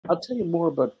I'll tell you more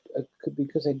about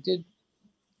because I did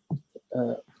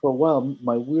for a while.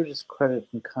 My weirdest credit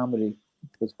in comedy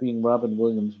was being Robin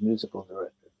Williams' musical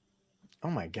director. Oh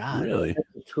my God. I Really? had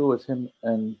to tour with him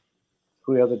and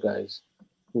three other guys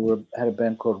who had a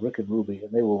band called Rick and Ruby,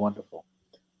 and they were wonderful.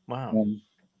 Wow.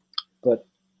 But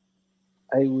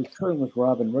I was touring with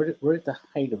Robin right at the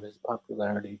height of his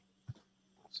popularity.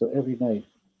 So every night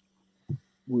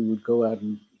we would go out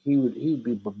and he would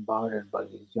be bombarded by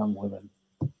these young women.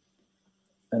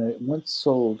 And I once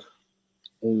sold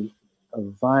a a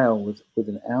vial with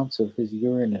an ounce of his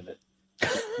urine in it,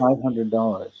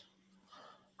 $500.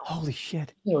 Holy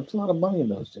shit. You know, it's a lot of money in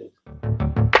those days.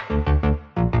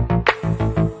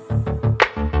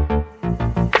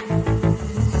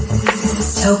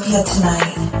 Dystopia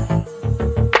tonight.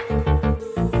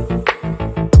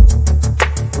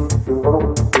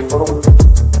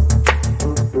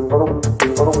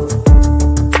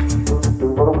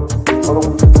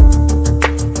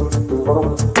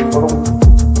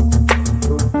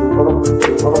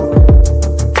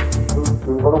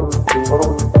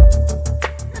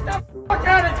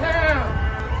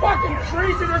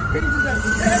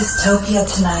 Dystopia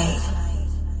tonight.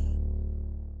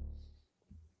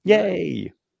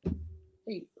 Yay.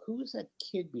 Hey, who's that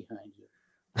kid behind you?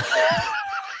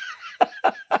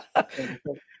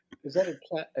 Is that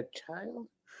a child?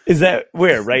 Is that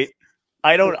where, right?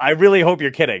 I really hope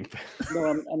you're kidding. No,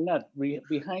 I'm not.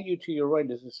 Behind you to your right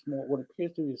is what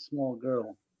appears to be a small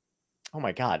girl. Oh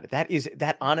my God.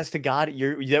 That honest to God,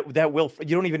 you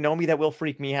don't even know me. That will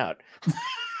freak me out.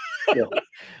 Yeah.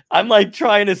 I'm like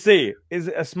trying to see. Is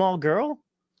it a small girl?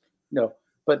 No,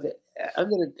 but I'm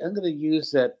gonna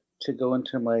use that to go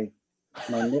into my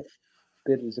next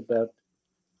bit is about.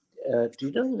 Do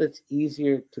you know that it's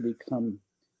easier to become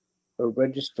a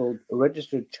registered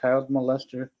child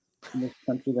molester in this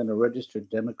country than a registered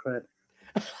Democrat?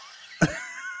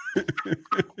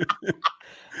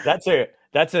 That's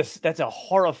a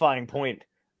horrifying point,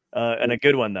 and a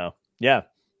good one though. Yeah.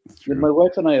 My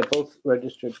wife and I are both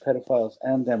registered pedophiles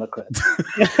and Democrats.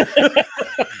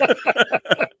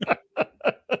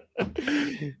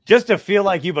 Just to feel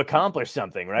like you've accomplished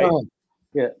something, right? Oh,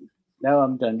 yeah. Now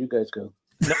I'm done. You guys go.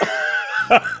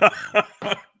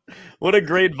 What a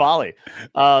great volley.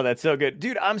 Oh, that's so good.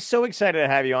 Dude, I'm so excited to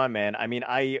have you on, man. I mean,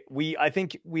 I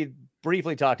think we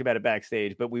briefly talked about it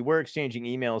backstage, but we were exchanging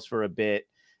emails for a bit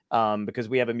because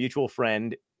we have a mutual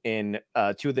friend in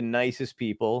two of the nicest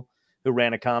people who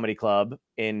ran a comedy club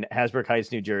in Hasbrook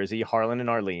Heights, New Jersey, Harlan and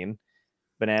Arlene,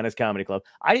 Bananas Comedy Club.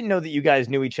 I didn't know that you guys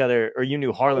knew each other, or you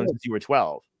knew Harlan since you were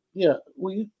 12. Yeah,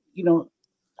 well, you know,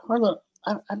 Harlan,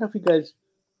 I don't know if you guys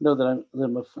know that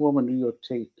I'm a former New York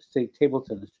State table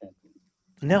tennis champion.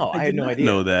 No, I had no idea.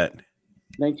 Know that.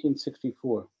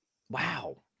 1964.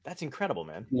 Wow, that's incredible,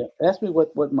 man. Yeah, ask me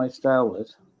what my style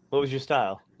was. What was your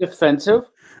style? Defensive.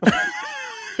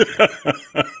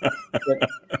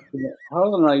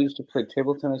 Harlan and I used to play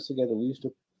table tennis together. We used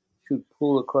to shoot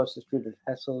pool across the street at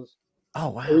Hessel's. Oh,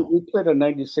 wow. We played on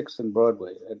 96th and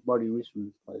Broadway at Marty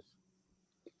Reisman's place.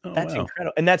 Oh, That's wow.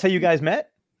 incredible. And that's how you guys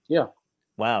met? Yeah.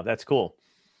 Wow, that's cool.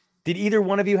 Did either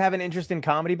one of you have an interest in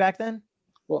comedy back then?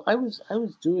 Well, I was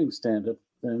doing stand-up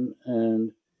then,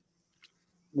 and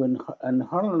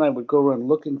Harlan and I would go around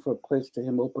looking for a place to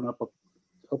him open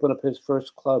up his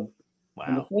first club. Wow.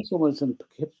 And the first one was in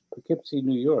Poughkeepsie,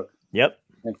 New York. Yep.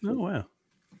 Actually. Oh, wow.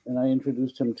 And I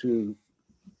introduced him to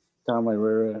Tom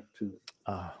Herrera, to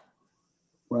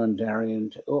Ron Darien,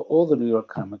 to all the New York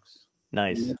comics.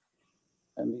 Nice.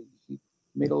 And he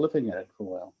made a living at it for a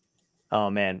while. Oh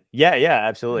man. Yeah,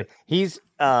 absolutely. He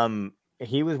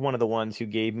was one of the ones who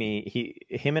gave me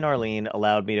him and Arlene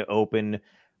allowed me to open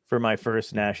for my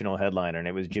first national headliner, and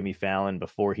it was Jimmy Fallon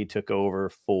before he took over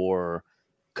for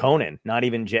Conan. Not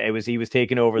even he was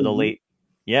taking over the late.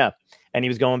 Yeah. And he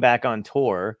was going back on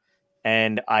tour,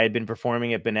 and I had been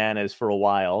performing at Bananas for a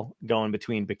while, going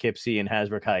between Poughkeepsie and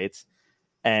Hasbrook Heights,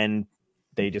 and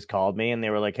they just called me and they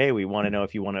were like, "Hey, we want to know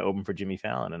if you want to open for Jimmy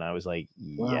Fallon." And I was like,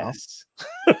 "Yes."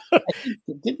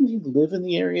 Didn't he live in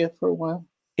the area for a while?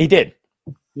 He did.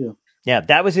 Yeah. Yeah,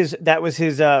 that was his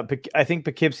I think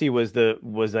Poughkeepsie was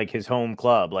like his home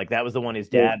club. Like that was the one his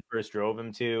dad first drove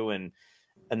him to, and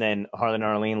then Harlan and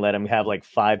Arlene let him have like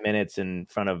 5 minutes in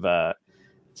front of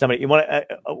somebody. You want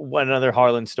one another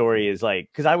Harlan story is like,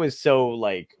 because I was so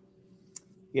like,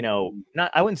 you know,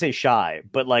 I wouldn't say shy,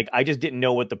 but like I just didn't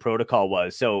know what the protocol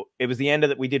was. So it was the end of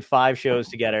that. We did 5 shows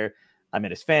together. I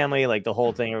met his family, like the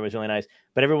whole thing was really nice,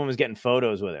 but everyone was getting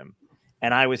photos with him,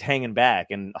 and I was hanging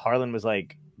back. And Harlan was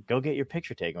like, "Go get your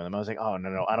picture taken with him." I was like, "Oh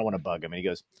no, I don't want to bug him." And he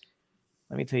goes,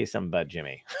 "Let me tell you something about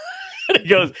Jimmy."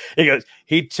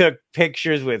 he took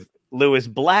pictures with Lewis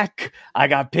Black. I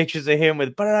got pictures of him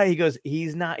with, but he goes,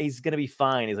 he's gonna be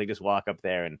fine. He's like, just walk up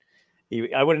there, and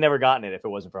I would have never gotten it if it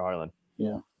wasn't for Harlan.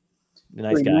 Yeah,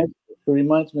 Nice guy. It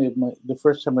reminds me of the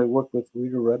first time I worked with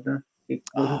Rita Rudner. We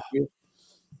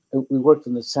worked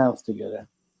in the South together.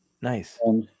 Nice.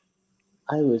 And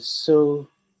I was so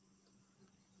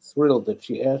thrilled that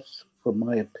she asked for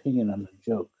my opinion on the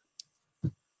joke.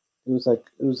 It was like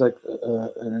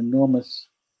an enormous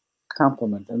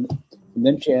compliment, and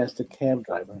then she asked the cab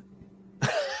driver,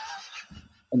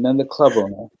 and then the club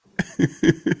owner.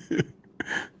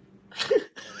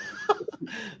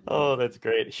 Oh, that's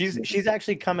great. She's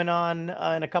actually coming on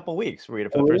in a couple weeks, Rita,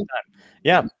 for the first time.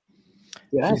 Yeah,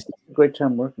 I had a great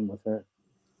time working with her.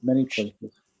 Many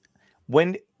places.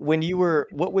 When you were,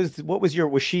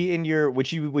 was she in your?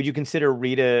 Would you consider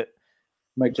Rita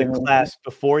my class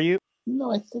before you?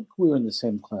 No, I think we were in the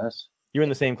same class. You were in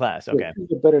the same class, okay. She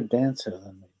was a better dancer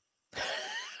than me.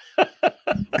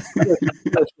 She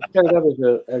started out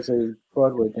as a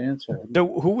Broadway dancer.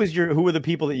 So who were the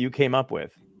people that you came up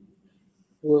with?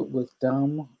 With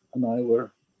Dom and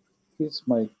he's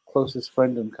my closest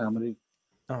friend in comedy.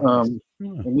 Oh, nice.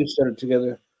 And we started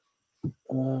together.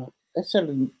 I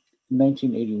started in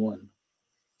 1981.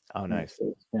 Oh, nice.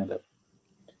 Stand up.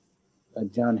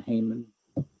 John Heyman.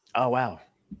 Oh, wow.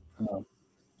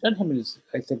 John Heyman is,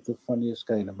 I think, the funniest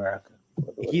guy in America.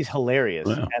 He's hilarious.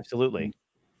 Wow. Absolutely.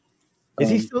 Is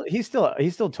he's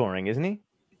still touring, isn't he?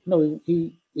 No,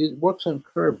 he works on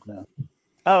Curb now.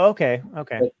 Oh, okay.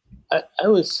 Okay. But I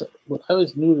was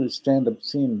new to the stand-up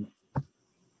scene.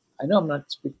 I know I'm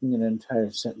not speaking in entire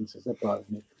sentences. That bothers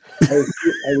me. I was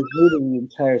new to the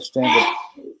entire stand-up.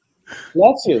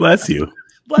 Bless you. Bless you.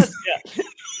 Bless you.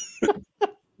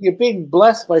 You're being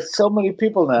blessed by so many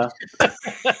people now.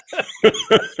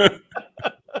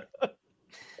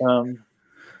 What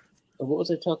was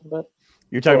I talking about?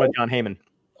 You're talking about John Heyman.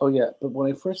 Oh, yeah. But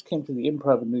when I first came to the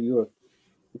Improv in New York,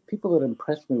 the people that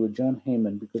impressed me were John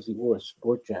Heyman because he wore a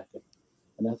sport jacket.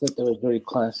 And I thought that was very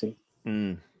classy.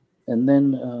 Mm. And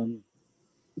then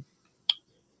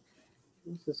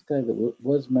who's this guy that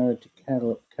was married to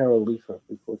Carol Leifer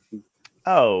before she...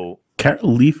 Oh.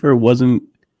 Carol Leifer wasn't...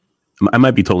 I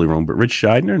might be totally wrong, but Rich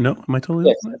Scheidner? No? Am I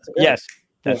totally wrong? Yes,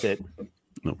 that's it.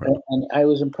 No problem. And I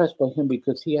was impressed by him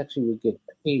because he actually would get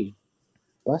paid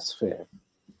bus fare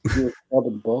to do a club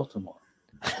in Baltimore.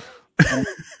 And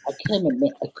I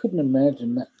couldn't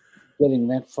imagine that getting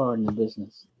that far in the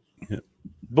business. Yeah.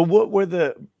 But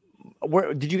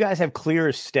did you guys have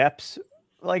clear steps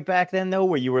like back then though,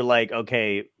 where you were like,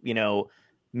 okay,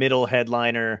 middle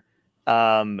headliner,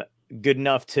 good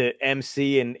enough to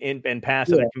MC and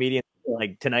pass other comedians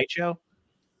like Tonight Show?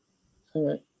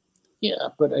 Yeah,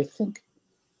 but I think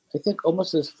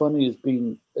almost as funny as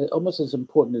almost as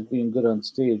important as being good on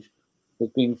stage was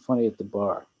being funny at the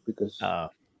bar, because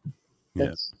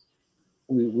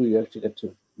we actually got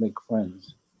to make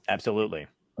friends. Absolutely.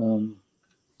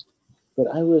 But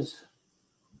I was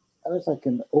like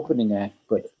an opening act,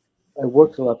 but I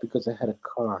worked a lot because I had a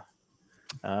car.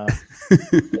 And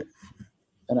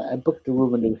I booked a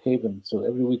room in New Haven, so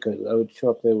every week I would show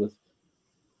up there with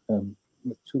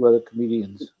two other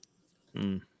comedians.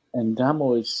 Mm. And Dom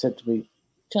always said to me,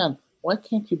 "John, why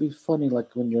can't you be funny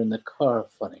like when you're in the car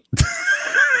funny?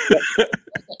 You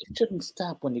shouldn't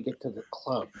stop when you get to the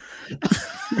club."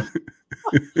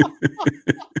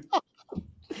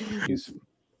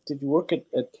 Did you work at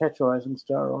Catch a Rising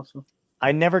Star also?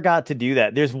 I never got to do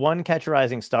that. There's one Catch a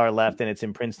Rising Star left, and it's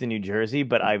in Princeton, New Jersey,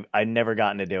 but I never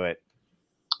gotten to do it.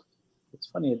 It's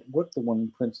funny. I worked the one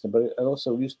in Princeton, but I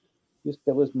also used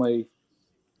that was my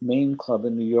main club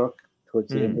in New York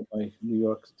towards the end of my New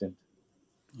York stint.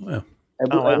 Wow.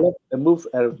 I moved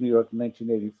out of New York in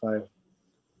 1985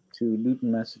 to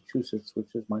Newton, Massachusetts,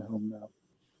 which is my home now.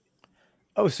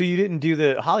 Oh, so you didn't do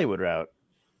the Hollywood route?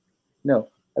 No,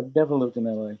 I've never lived in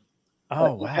LA.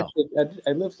 Oh, wow. Actually,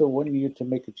 I lived there 1 year to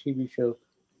make a TV show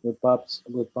with Bob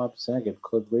Saget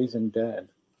called Raising Dad.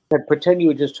 I pretend you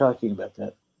were just talking about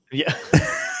that. Yeah.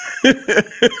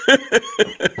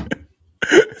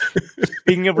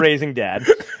 Speaking of Raising Dad,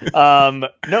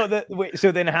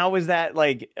 so then how was that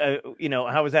like?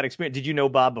 How was that experience? Did you know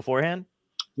Bob beforehand?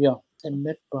 Yeah, I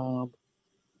met Bob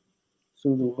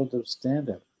through the world of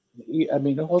stand-up.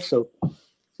 Also,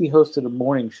 he hosted a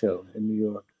morning show in New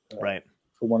York, right,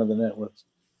 for one of the networks,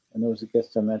 and I was a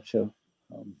guest on that show.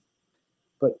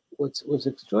 But what's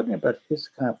extraordinary about his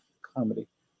comedy,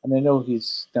 and I know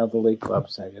he's now the late Bob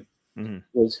Saget,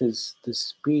 was the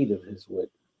speed of his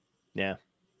wit. Yeah.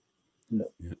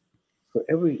 For it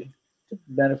didn't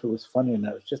matter if it was funny or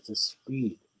not. It was just the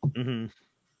speed. Mm-hmm.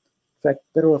 fact,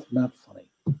 better off not funny.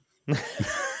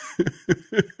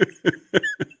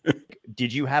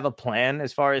 Did you have a plan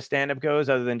as far as stand-up goes,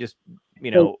 other than just,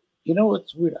 you Well, know? you know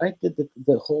what's weird? I did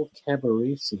the whole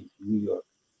cabaret scene in New York.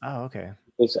 Oh, okay.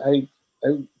 Because I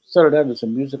started out as a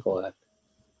musical act.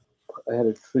 I had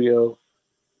a trio,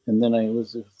 and then I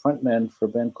was a frontman for a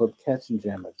band called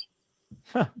Katzenjammers.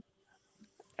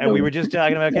 And No, we were just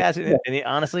talking about Cass, yeah. and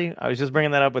honestly, I was just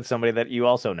bringing that up with somebody that you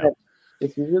also know.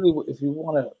 If you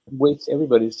want to waste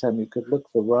everybody's time, you could look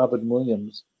for Robin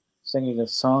Williams singing a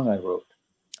song I wrote.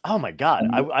 Oh my God,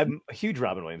 I'm a huge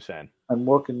Robin Williams fan. On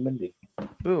Mork and Mindy.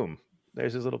 Boom.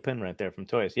 There's his little pin right there from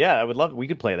Toys. Yeah, I would love. We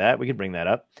could play that. We could bring that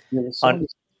up. Yeah, the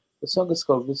song is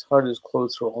called "This Heart Is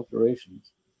Closed for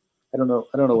Alterations." I don't know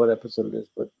what episode it is,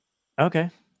 but okay,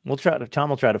 we'll try to. Tom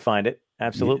will try to find it.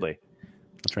 Absolutely. Yeah.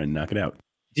 I'll try and knock it out.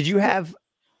 Did you have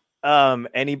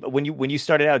any when you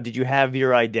started out? Did you have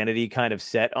your identity kind of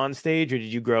set on stage, or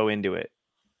did you grow into it?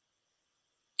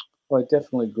 Well, I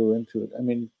definitely grew into it. I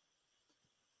mean,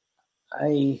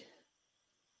 I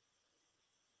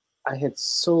had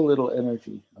so little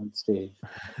energy on stage.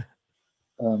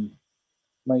 I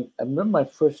remember my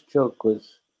first joke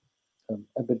was,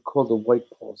 I've been called a white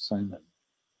Paul Simon,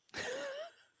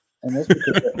 and that's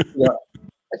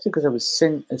because I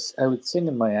would sing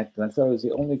in my act, and I thought I was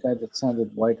the only guy that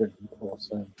sounded whiter than Paul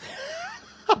Simon.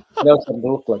 I also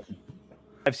looked like him.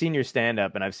 I've seen your stand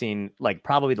up, and I've seen like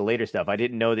probably the later stuff. I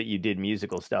didn't know that you did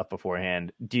musical stuff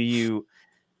beforehand.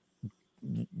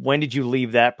 When did you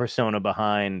leave that persona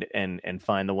behind and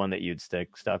find the one that you'd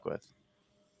stuck with?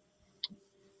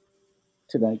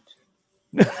 Tonight.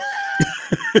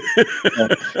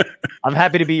 I'm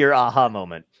happy to be your aha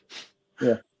moment.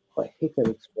 Yeah, I hate that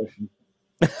expression.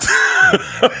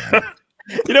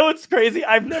 You know what's crazy?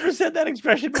 I've never said that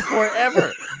expression before,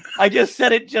 ever. I just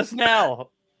said it just now.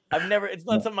 It's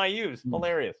not something I use.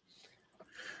 Hilarious.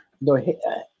 No, I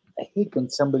hate when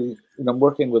somebody, I'm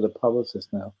working with a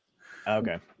publicist now.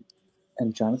 Okay.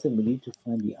 And Jonathan, we need to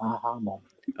find the aha moment.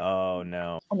 Oh,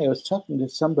 no. I was talking to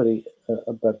somebody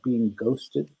about being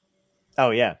ghosted.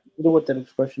 Oh, yeah. You know what that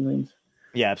expression means?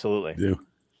 Yeah, absolutely. Yeah.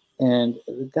 And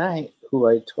the guy who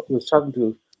I was talking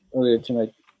to earlier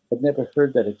tonight had never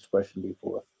heard that expression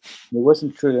before. He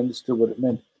wasn't sure he understood what it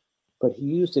meant, but he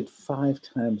used it 5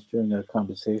 times during our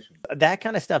conversation. That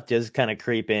kind of stuff does kind of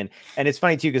creep in, and it's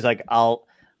funny too because I'll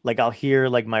hear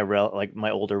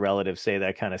my older relatives say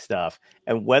that kind of stuff,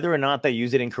 and whether or not they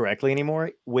use it incorrectly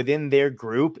anymore within their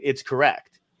group, it's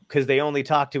correct because they only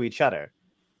talk to each other.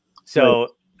 So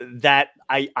that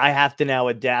I have to now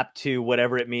adapt to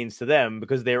whatever it means to them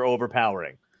because they're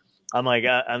overpowering. I'm like,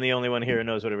 I'm the only one here who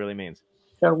knows what it really means.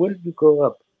 John, where did you grow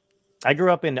up? I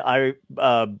grew up in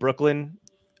Brooklyn,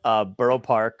 Borough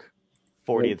Park,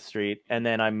 40th Street, and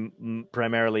then I'm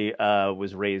primarily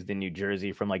was raised in New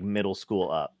Jersey from like middle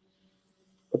school up.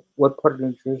 What part of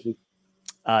New Jersey?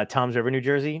 Toms River, New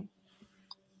Jersey.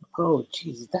 Oh,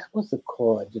 geez, that was the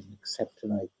call I didn't accept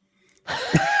tonight.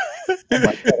 Oh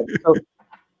my God. So,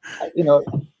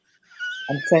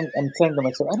 I'm saying to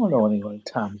myself, I don't know anyone in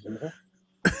Toms River.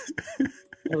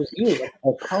 It was you. I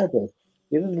apologize.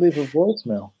 You didn't leave a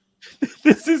voicemail.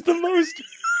 This is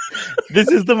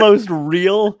the most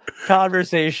real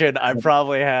conversation I've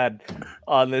probably had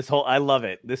on this whole. I love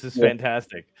it. This is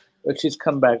fantastic. But she's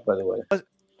come back, by the way.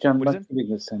 John, what I'm kidding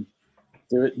this time.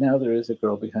 There is a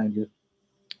girl behind you.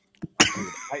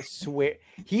 I swear,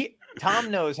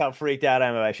 Tom knows how freaked out I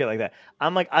am about shit like that.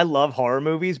 I'm like, I love horror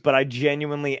movies, but I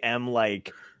genuinely am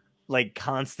like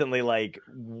constantly like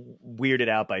weirded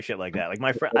out by shit like that. Like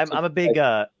my friend, I'm a big.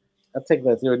 I'll take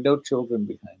that. There are no children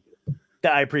behind you.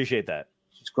 I appreciate that.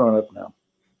 She's grown up now.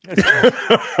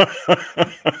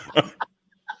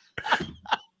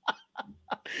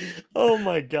 Oh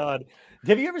my God.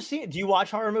 Do you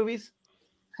watch horror movies?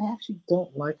 I actually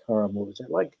don't like horror movies. I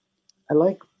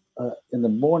like in the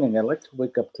morning, I like to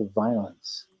wake up to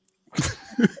violence.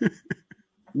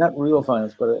 Not real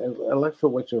violence, but I like to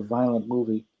watch a violent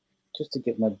movie just to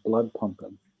get my blood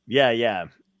pumping. Yeah.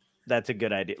 That's a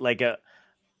good idea.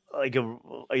 Are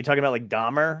you talking about like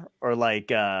Dahmer or like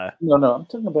No, I'm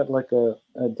talking about like a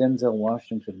Denzel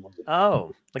Washington movie.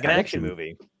 Oh, like an action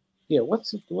movie. Yeah,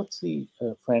 what's the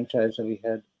franchise that he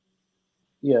had?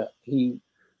 Yeah, he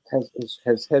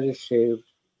his head is shaved.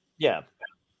 Yeah.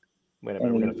 Wait a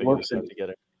minute, we're gonna figure this out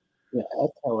together. Yeah,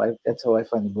 that's how I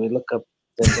find him. We look up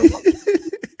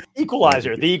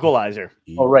Equalizer, The Equalizer.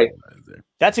 Oh, right.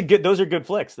 Those are good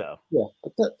flicks though. Yeah,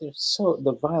 but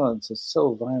the violence is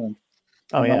so violent.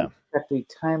 Oh, yeah. After he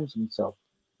times himself,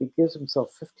 he gives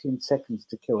himself 15 seconds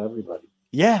to kill everybody.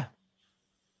 Yeah.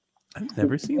 I've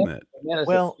never seen that.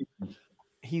 Well,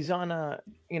 he's on a,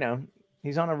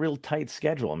 he's on a real tight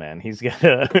schedule, man. He's got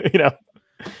a,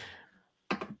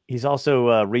 he's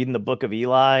also reading the Book of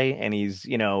Eli, and he's,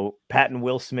 patting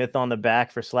Will Smith on the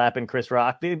back for slapping Chris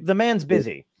Rock. The man's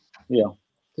busy. Yeah,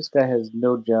 this guy has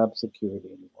no job security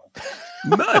anymore.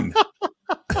 None.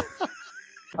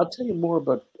 I'll tell you more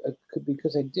about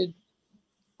because I did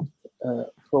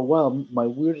for a while. My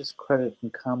weirdest credit in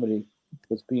comedy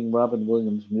was being Robin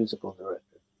Williams' musical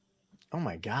director. Oh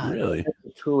my God! Really? I had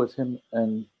a tour with him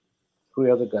and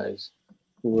 3 other guys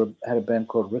who had a band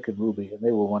called Rick and Ruby, and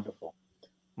they were wonderful.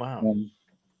 Wow.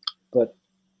 But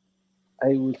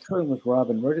I was touring with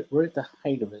Robin right at the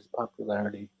height of his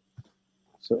popularity.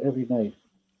 So every night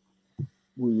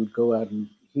we would go out, and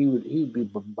he would be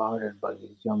bombarded by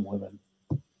these young women.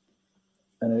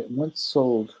 And I once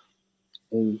sold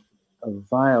a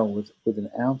vial with an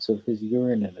ounce of his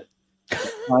urine in it,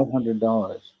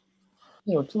 $500.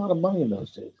 It's a lot of money in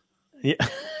those days. Yeah.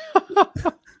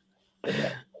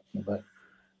 But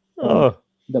Oh.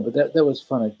 no, but that was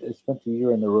fun. I spent a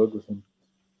year on the road with him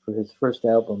for his first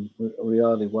album,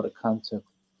 Reality. What a concept!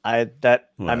 I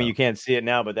Wow. mean, you can't see it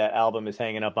now, but that album is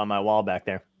hanging up on my wall back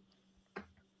there.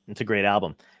 It's a great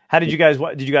album. How did you guys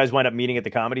wind up meeting at the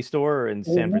Comedy Store or in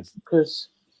San Francisco? Because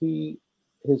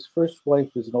his first wife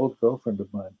is an old girlfriend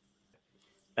of mine.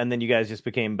 And then you guys just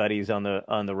became buddies on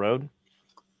the road?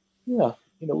 Yeah,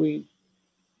 we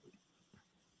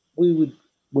would,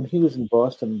 when he was in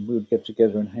Boston, we would get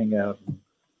together and hang out.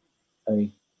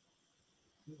 And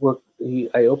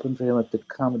I opened for him at the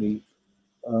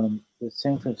the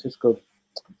San Francisco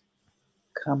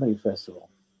Comedy Festival.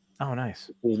 Oh, nice.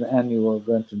 It was an annual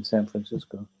event in San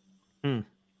Francisco. Hmm.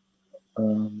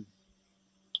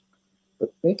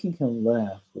 But making him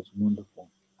laugh was wonderful.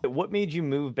 What made you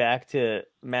move back to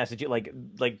Massachusetts,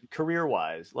 like career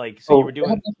wise? Like, so you were doing.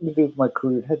 It had nothing to do with my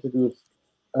career. It had to do with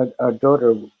our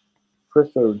daughter.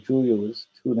 First daughter Julia was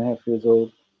 2.5 years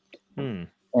old, and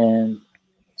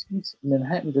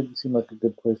Manhattan didn't seem like a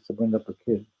good place to bring up a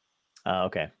kid. Oh,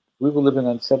 okay. We were living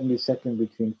on 72nd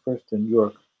between First and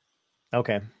York.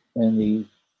 Okay. And the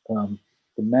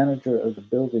manager of the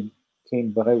building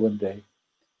came by one day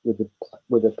with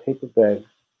a paper bag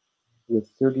with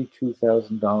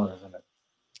 $32,000 in it.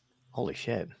 Holy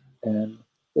shit! And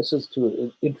this is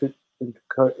to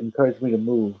encourage me to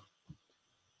move,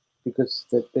 because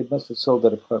they must have sold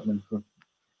that apartment for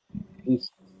at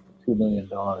least $2 million.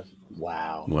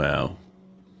 Wow,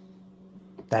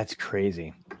 that's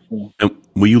crazy. Yeah.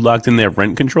 Were you locked in there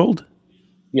rent controlled?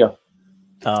 Yeah.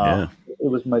 Yeah. It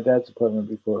was my dad's apartment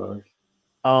before ours.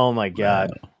 Oh my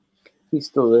God. Wow. He's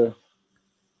still there.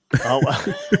 Oh.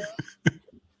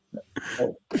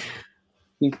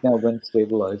 He's now rent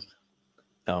stabilized.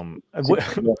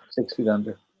 6 feet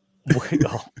under.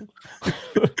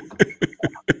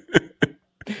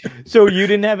 So you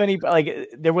didn't have any,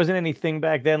 there wasn't anything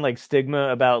back then, like stigma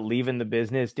about leaving the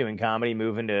business, doing comedy,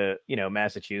 moving to,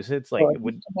 Massachusetts? I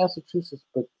moved to Massachusetts,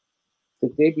 but the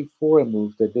day before I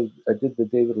moved, I did the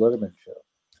David Letterman show.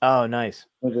 Oh, nice.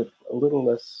 It was a little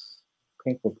less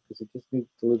painful because I just needed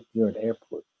to live near an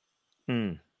airport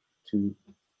to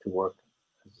work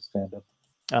as a stand-up.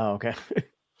 Oh, okay.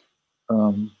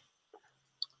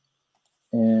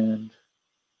 And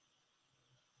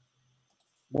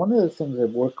one of the things I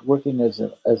working as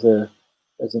an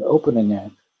opening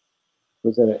act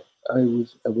was that I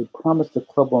would promise the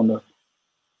club owner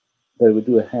that I would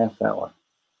do a half hour.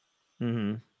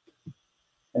 Mm-hmm.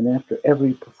 And after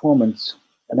every performance,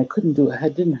 and I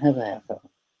didn't have a half hour,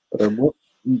 but I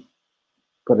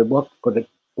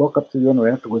walk up to the owner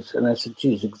afterwards, and I said,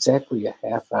 "Geez, exactly a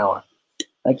half hour."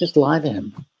 I just lied to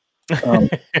him.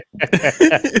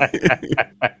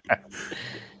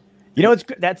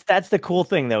 That's the cool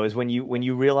thing though, is when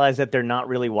you realize that they're not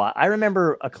really. I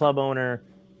remember a club owner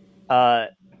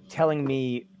telling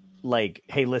me, like,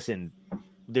 "Hey, listen,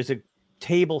 there's a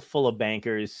table full of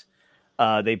bankers.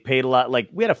 They paid a lot. Like,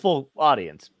 we had a full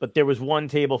audience, but there was one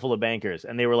table full of bankers,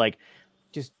 and they were like,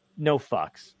 just no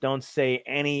fucks. Don't say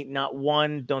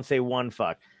don't say one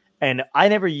fuck." And I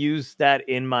never use that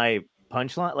in my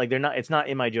punchline. Like, it's not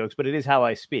in my jokes, but it is how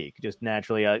I speak. Just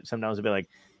naturally, sometimes I'll be like,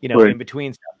 right. In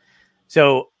between stuff.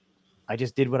 So I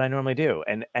just did what I normally do.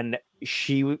 And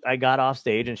I got off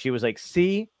stage and she was like,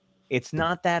 "See, it's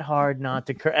not that hard not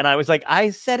to curse." And I was like, I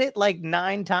said it like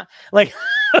 9 times. Like,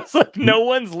 I was like, no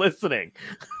one's listening.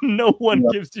 No one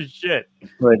gives a shit.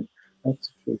 Right.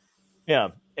 That's true.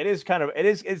 Yeah. It's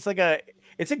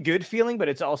a good feeling, but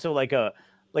it's also like a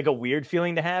weird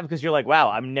feeling to have, because you're like, wow,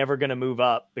 I'm never going to move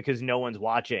up because no one's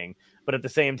watching. But at the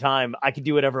same time, I can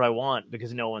do whatever I want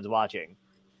because no one's watching.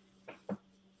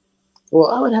 Well,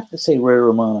 I would have to say Ray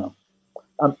Romano.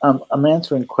 I'm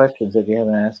answering questions that you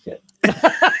haven't asked yet.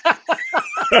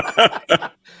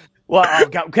 Well, oh,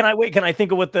 God, can I wait? Can I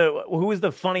think of who was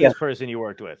the funniest person you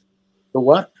worked with? The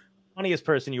what? Funniest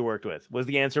person you worked with was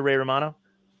the answer Ray Romano?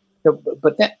 No,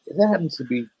 but that happens to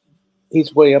be,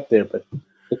 he's way up there. But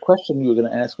the question you were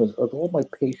going to ask was, of all my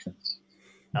patients.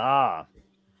 Ah,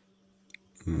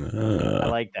 I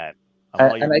like that.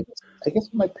 And I guess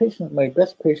my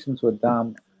best patients were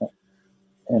Dom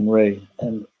and Ray.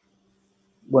 And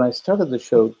when I started the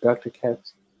show, Dr.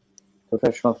 Katz,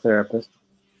 professional therapist,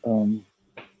 I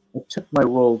took my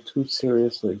role too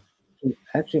seriously. He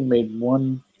actually made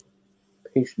one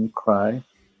patient cry,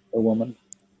 a woman.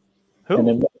 Who?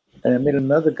 And it made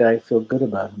another guy feel good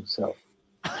about himself.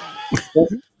 That's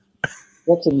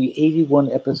in the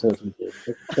 81 episodes we did.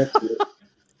 That's it.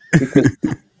 Because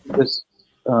there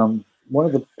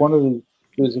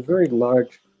was a very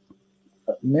large,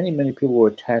 many people were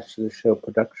attached to the show,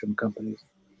 production companies,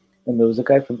 and there was a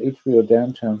guy from HBO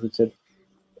Downtown who said,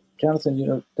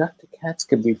 "Jonathan, Dr. Katz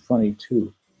can be funny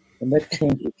too," and that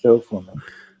changed the show for me.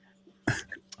 I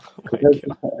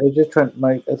was just trying.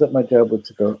 I thought my job was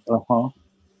to go,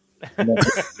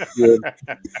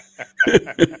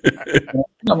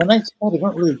 when I saw they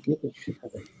weren't really good at shit.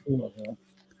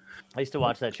 I used to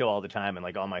watch that show all the time, and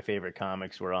like all my favorite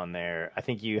comics were on there. I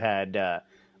think you had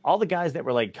all the guys that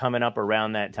were like coming up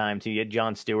around that time too. You had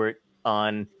Jon Stewart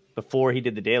on before he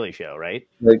did the Daily Show, right?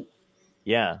 Like,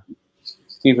 yeah,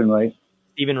 Stephen Wright,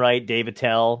 Dave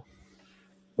Attell,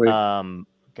 right.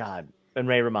 God, and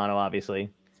Ray Romano,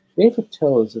 obviously. Dave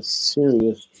Attell is a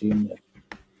serious genius.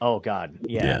 Oh God,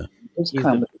 yeah. His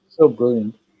comic is so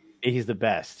brilliant. He's the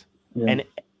best, yeah.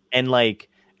 and like.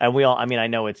 And we all, I mean, I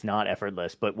know it's not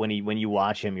effortless, but when you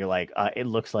watch him, you're like, it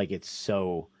looks like it's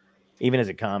so, even as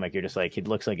a comic, you're just like, it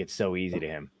looks like it's so easy to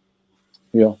him.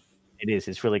 Yeah. It is.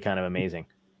 It's really kind of amazing.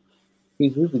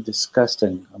 He's really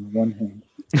disgusting on one hand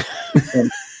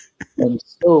and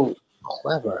so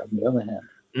clever on the other hand.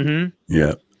 Mm-hmm.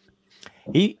 Yeah.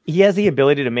 He has the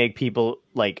ability to make people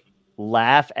like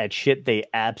laugh at shit they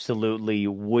absolutely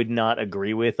would not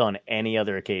agree with on any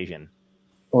other occasion.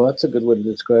 Well, that's a good way to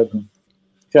describe him.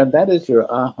 John, that is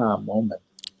your aha moment.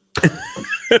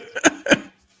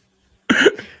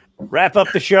 Wrap up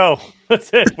the show. That's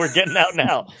it. We're getting out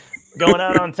now. Going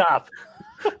out on top.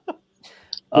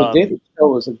 Well, David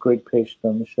Attell was a great patient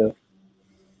on the show.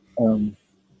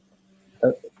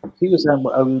 He was on.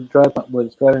 I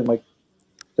was driving my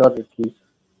daughter to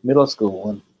middle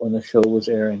school when the show was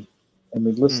airing, and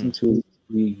we listened to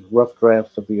the rough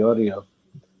drafts of the audio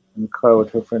in the car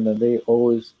with her friend, and David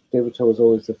Attell was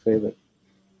always the favorite.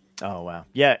 Oh wow,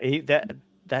 yeah.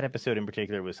 That episode in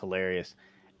particular was hilarious.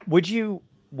 Would you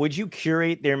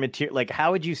curate their material? Like,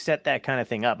 how would you set that kind of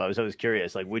thing up? I was always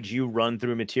curious. Like, would you run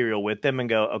through material with them and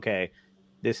go, okay,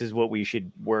 this is what we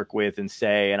should work with and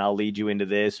say, and I'll lead you into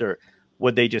this, or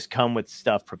would they just come with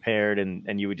stuff prepared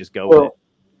and you would just go with it?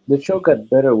 The show got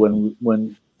better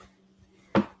when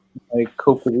my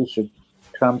co-producer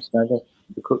Tom Snyder,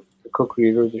 the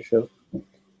co-creator of the show,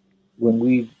 when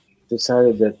we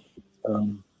decided that.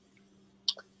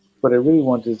 What I really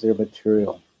want is their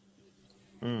material.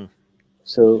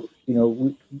 So,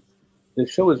 the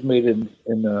show was made in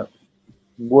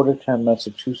Watertown,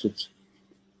 Massachusetts.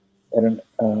 And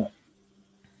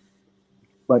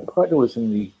my partner was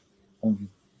in the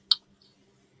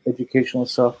educational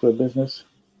software business.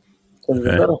 So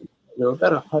there were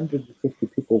about 150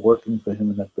 people working for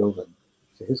him in that building.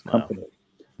 So his company.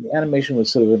 The animation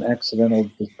was sort of an accidental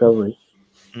discovery.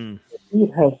 He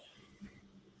would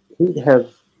have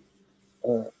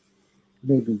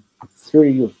maybe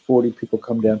 30 or 40 people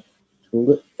come down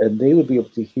and they would be able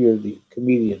to hear the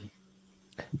comedian.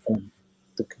 And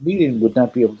the comedian would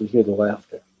not be able to hear the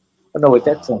laughter. Oh, no, wait,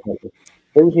 that's not right.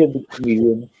 They would hear the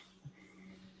comedian.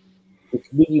 The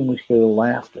comedian would hear the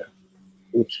laughter,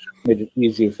 which made it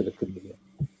easier for the comedian.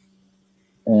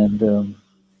 And the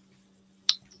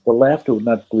laughter would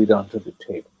not bleed onto the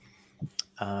tape.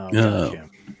 Oh, gotcha.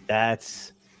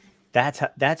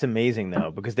 That's amazing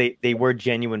though, because they were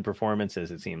genuine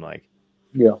performances. It seemed like.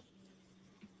 Yeah.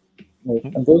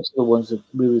 And those are the ones that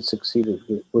really succeeded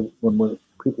when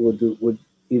people would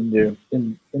in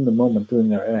the moment doing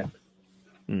their act.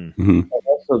 Mm-hmm. And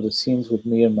also the scenes with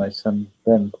me and my son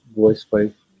Ben, voiced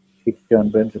by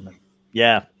John Benjamin.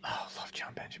 Yeah, I love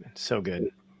John Benjamin. So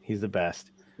good. He's the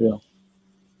best. Yeah.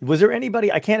 Was there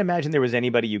anybody? I can't imagine there was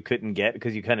anybody you couldn't get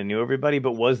because you kind of knew everybody.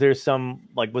 But was there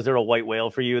was there a white whale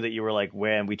for you that you were like,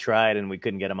 "Man, we tried and we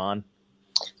couldn't get him on"?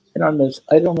 I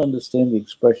don't understand the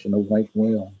expression of white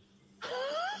whale.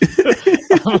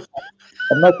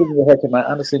 I'm not giving you a hard time.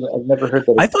 Honestly, I've never heard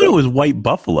that. I thought it was white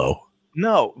buffalo.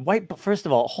 No, First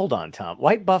of all, hold on, Tom.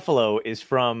 White Buffalo is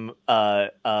from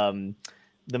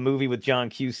the movie with John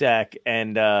Cusack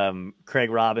and Craig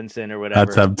Robinson or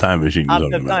whatever. Hot Tub Time Machine. Hot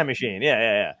Tub Time Machine.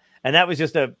 Yeah. And that was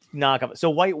just a knockoff.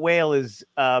 So White Whale is,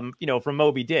 from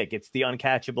Moby Dick. It's the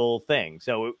uncatchable thing.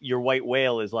 So your White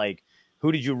Whale is like,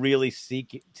 who did you really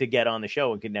seek to get on the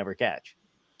show and could never catch?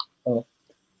 Now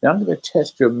I'm going to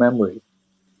test your memory.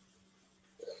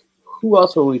 Who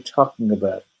else were we talking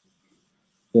about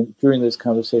during this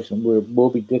conversation where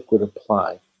Moby Dick would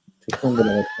apply? To whom would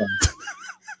I apply?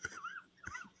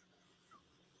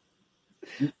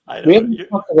 We haven't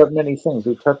talked about many things.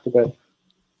 We talked about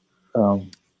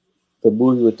the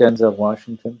movie with Denzel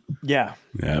Washington. Yeah.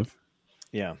 Yeah.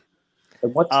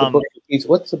 And what's the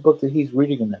book that he's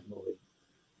reading in that movie?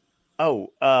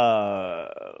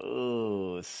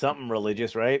 Something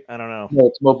religious, right? I don't know. No,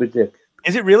 it's Moby Dick.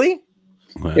 Is it really?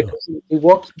 Wow. Yeah, he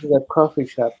walks into that coffee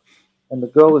shop, and the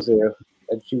girl was there,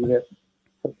 and she was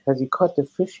like, "Has he caught the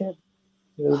fish yet?"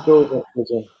 The girl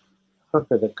was a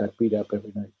hooker that got beat up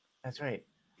every night. That's right.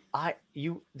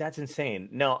 That's insane.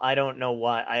 No, I don't know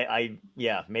why.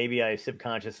 Maybe I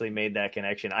subconsciously made that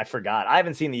connection. I forgot. I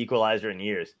haven't seen The Equalizer in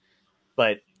years,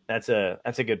 but that's a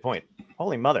good point.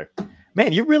 Holy mother,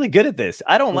 man, you're really good at this.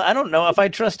 I don't know if I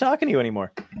trust talking to you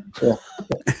anymore. Yeah.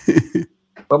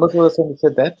 When was the last time you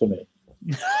said that to me?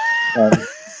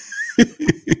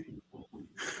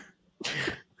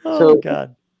 Oh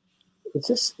God.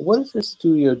 What does this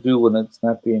studio do when it's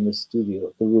not being a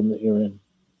studio? The room that you're in.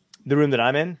 The room that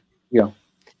I'm in? Yeah.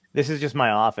 This is just my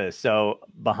office. So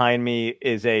behind me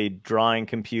is a drawing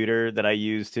computer that I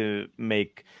use to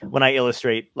make when I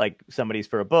illustrate like somebody's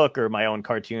for a book or my own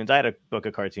cartoons. I had a book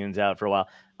of cartoons out for a while.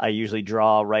 I usually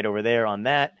draw right over there on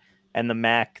that. And the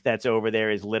Mac that's over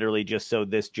there is literally just so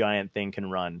this giant thing can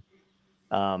run.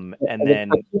 And then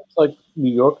like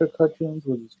New Yorker cartoons.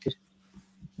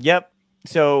 Yep.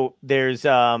 So there's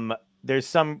some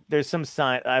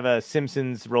sign. I have a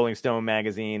Simpsons, Rolling Stone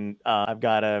magazine. I've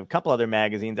got a couple other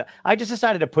magazines. I just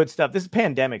decided to put stuff. This is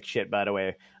pandemic shit, by the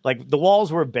way. Like the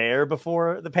walls were bare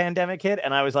before the pandemic hit,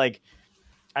 and I was like,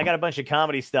 I got a bunch of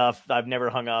comedy stuff I've never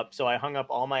hung up. So I hung up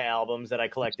all my albums that I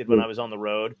collected when I was on the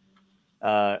road.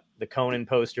 The Conan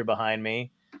poster behind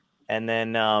me, and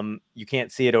then you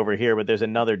can't see it over here, but there's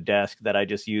another desk that I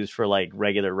just use for like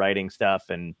regular writing stuff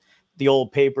and the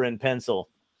old paper and pencil.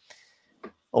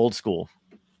 Old school.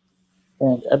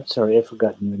 And I'm sorry, I've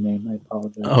forgotten your name. I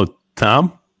apologize. Oh,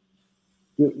 Tom?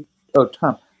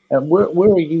 Tom. And where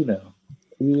are you now?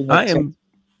 Are you I am.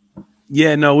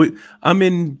 Yeah, no, I'm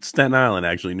in Staten Island,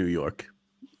 actually, New York,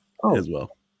 as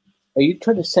well. Are you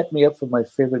trying to set me up for my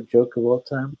favorite joke of all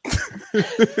time?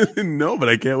 No, but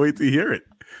I can't wait to hear it.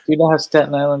 Do you know how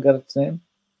Staten Island got its name?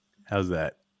 How's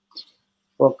that?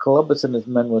 Well, Columbus and his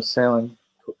men were sailing,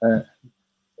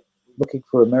 looking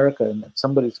for America, and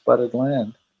somebody spotted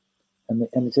land, and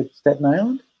he said, "Staten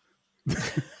Island."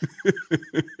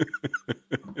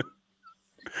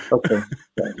 Okay.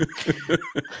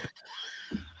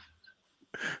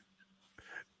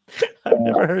 I've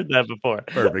never heard that before.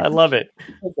 Perfect. I love it.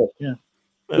 Okay, yeah,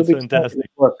 that's fantastic.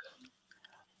 What'd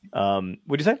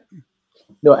you say?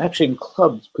 No, actually, in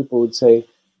clubs, people would say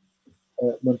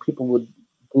when people would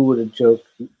boo at a joke,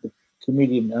 the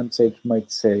comedian on stage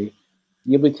might say,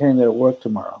 "You'll be telling that at work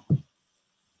tomorrow."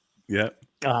 Yeah.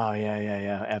 Oh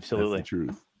yeah. Absolutely. That's the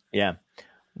truth. Yeah.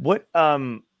 What?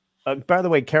 By the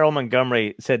way, Carol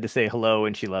Montgomery said to say hello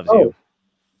and she loves you.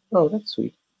 Oh, that's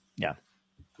sweet. Yeah.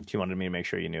 She wanted me to make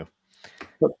sure you knew.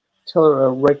 Tell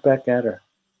her right back at her.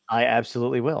 I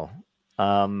absolutely will.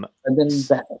 And then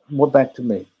back to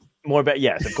me.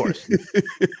 Yes, of course.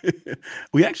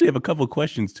 We actually have a couple of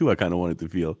questions too. I kind of wanted to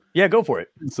feel. Yeah, go for it.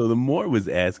 So the Moore was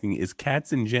asking, is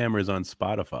Cats and Jammers on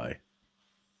Spotify?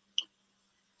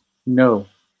 No.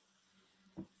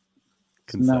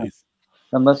 Concise.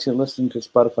 Not. Unless you're listening to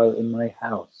Spotify in my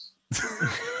house.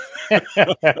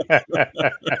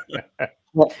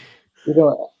 Well,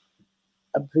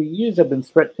 for years I've been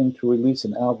threatening to release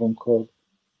an album called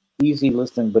Easy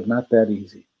Listening, but Not That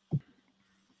Easy.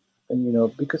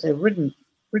 And, because I've written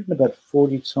about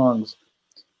 40 songs,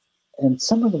 and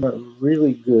some of them are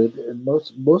really good, and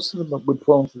most of them would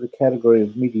fall into the category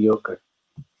of mediocre.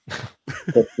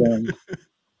 But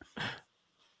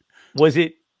was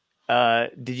it?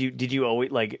 Did you always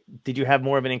did you have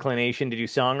more of an inclination to do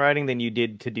songwriting than you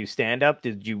did to do stand up?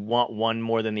 Did you want one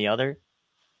more than the other?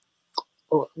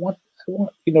 Oh, when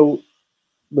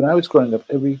I was growing up,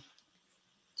 every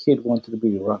kid wanted to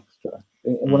be a rock star.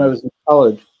 And when I was in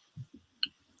college,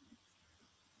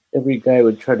 every guy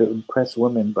would try to impress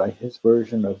women by his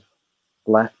version of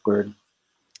Blackbird.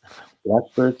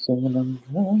 Blackbird singing them.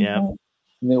 Yeah.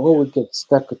 And they all would get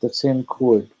stuck at the same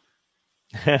chord.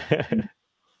 It's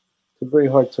a very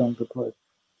hard song to play.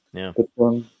 Yeah. But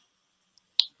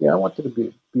yeah, I wanted to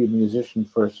be a musician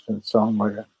first and a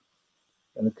songwriter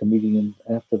and a comedian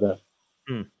after that.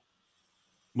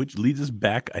 Which leads us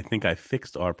back. I think I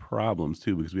fixed our problems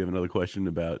too, because we have another question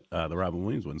about the Robin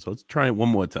Williams one. So let's try it one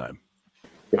more time.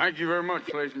 Thank you very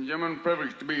much, ladies and gentlemen.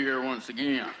 Privileged to be here once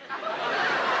again.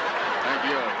 Thank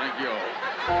you all. Thank you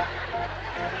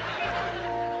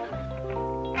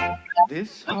all.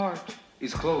 This heart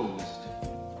is closed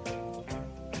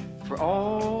for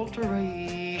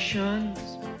alterations,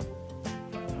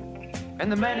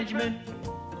 and the management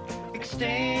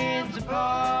extends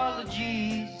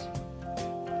apologies.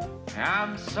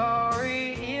 I'm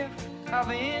sorry if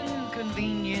I've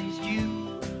inconvenienced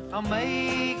you. I'll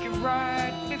make it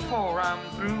right before I'm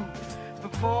through.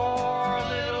 But for a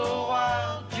little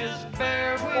while, just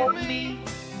bear with me.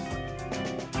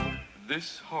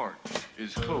 This heart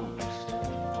is closed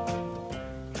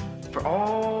For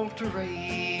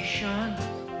alteration,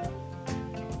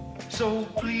 so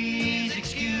please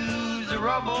excuse the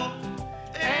rubble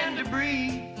and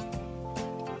debris.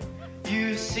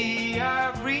 You see,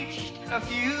 I've reached a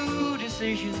few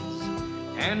decisions,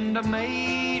 and I've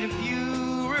made a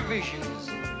few revisions.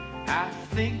 I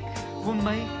think we'll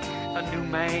make a new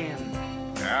man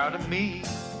out of me.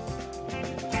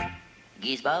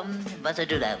 Gizbam,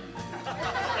 Vasadudam.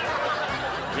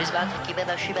 Rizbat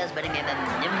Kibeba Shibas Barimem,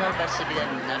 Nimno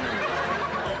Barsibidam Nanu.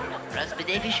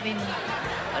 Rasbidevishvim,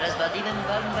 Rasbadivim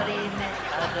Bambarim,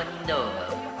 Adamdo.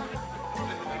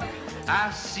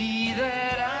 I see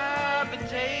that I've been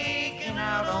taking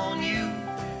out on you.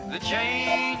 The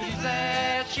changes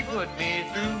that she put me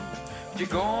through. You're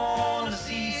gonna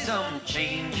see some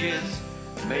changes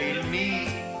made in me.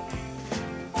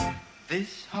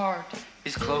 This heart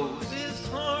is closed. This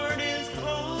heart is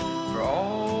closed for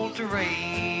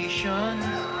alterations.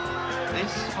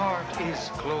 This heart is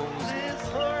closed. This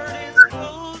heart is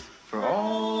closed for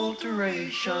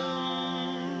alterations.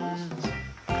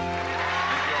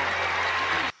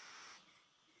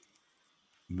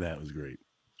 That was great.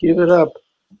 Give it up.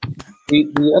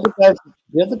 The other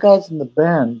guys in the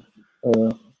band,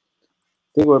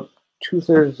 they were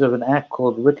 2/3 of an act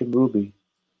called Rick and Ruby.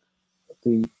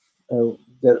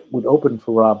 That would open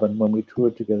for Robin when we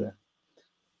toured together.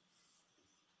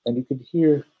 And you could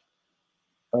hear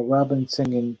Robin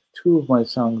singing 2 of my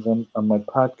songs on my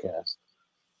podcast,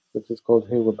 which is called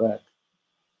Hey, We're Back.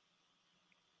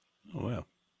 Oh, wow.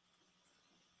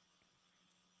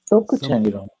 Don't pretend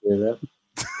you don't hear that.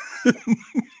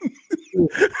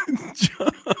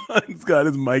 John's got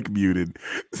his mic muted.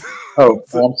 Oh,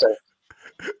 I'm sorry.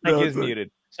 Mike is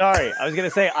muted. Sorry, I was gonna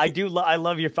say I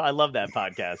love that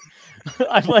podcast.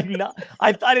 I'm like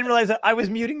I didn't realize that I was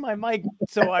muting my mic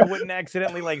so I wouldn't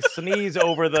accidentally like sneeze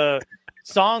over the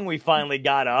song we finally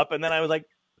got up, and then I was like,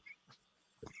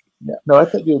 Yeah. No, I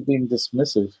thought you were being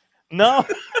dismissive. no,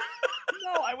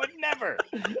 I would never.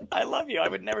 I love you. I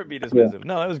would never be dismissive.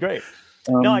 No, that was great.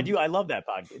 No, I do. I love that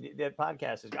podcast. That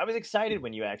podcast is. I was excited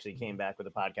when you actually came back with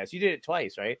a podcast. You did it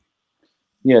twice, right?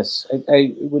 Yes,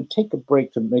 I would take a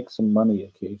break to make some money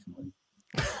occasionally.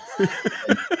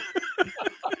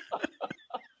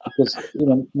 Because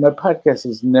my podcast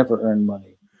has never earned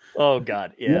money. Oh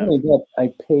God, yeah. Not only that,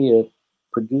 I pay a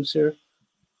producer,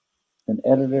 an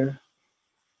editor,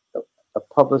 a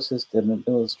publicist, and an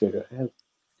illustrator. I have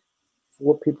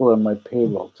 4 people on my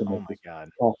payroll to make this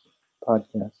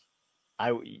podcast.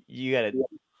 I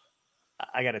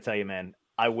gotta tell you, man.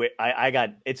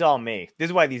 It's all me. This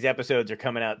is why these episodes are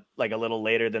coming out like a little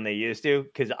later than they used to,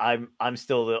 because I'm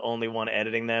still the only one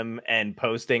editing them and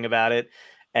posting about it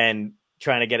and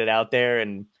trying to get it out there.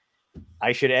 And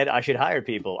I should hire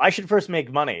people. I should first make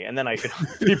money, and then I should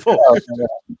hire people.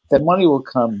 The money will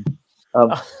come.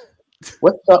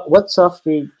 What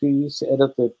software do you use to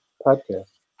edit the podcast?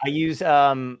 I use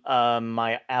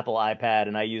my Apple iPad,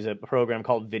 and I use a program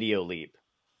called Video Leap.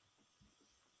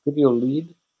 Video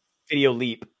Leap? Video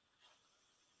Leap.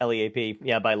 LEAP.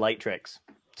 Yeah, by Light Tricks.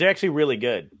 They're actually really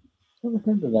good. Never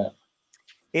heard of that.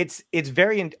 It's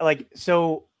very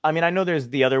so. I mean, I know there's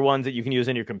the other ones that you can use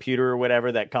on your computer or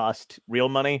whatever that cost real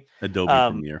money.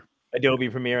 Adobe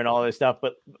Premiere, and all this stuff.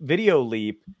 But Video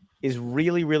Leap is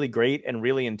really, really great and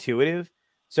really intuitive.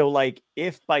 So, like,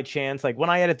 if by chance, like when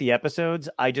I edit the episodes,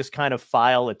 I just kind of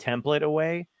file a template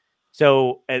away.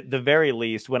 So, at the very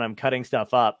least, when I'm cutting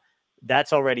stuff up,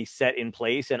 that's already set in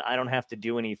place, and I don't have to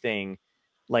do anything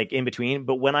like in between.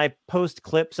 But when I post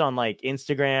clips on like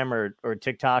Instagram or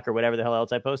TikTok or whatever the hell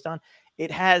else I post on, it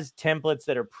has templates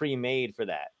that are pre-made for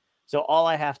that. So all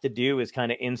I have to do is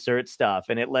kind of insert stuff,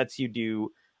 and it lets you do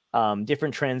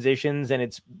different transitions. And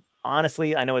it's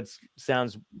honestly, I know it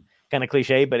sounds kind of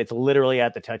cliche, but it's literally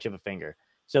at the touch of a finger.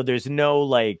 So there's no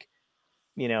like,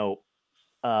 you know,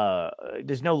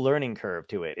 there's no learning curve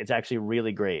to it. It's actually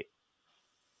really great.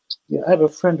 Yeah, I have a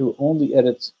friend who only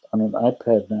edits on an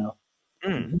iPad now.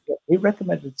 Mm. He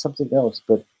recommended something else,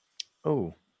 but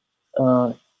Oh,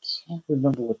 can't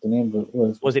remember what the name of it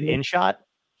was. was it InShot?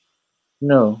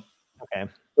 No, Okay.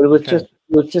 but it was Okay.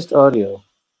 just audio.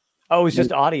 Oh, it's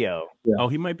just audio. Oh,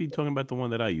 he might be talking about the one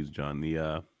that I use, John.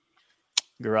 The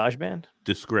GarageBand.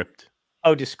 Descript.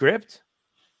 Oh, Descript.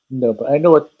 No, but I know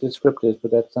what the script is,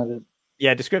 but that's not it.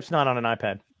 Yeah, Descript's not on an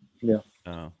iPad.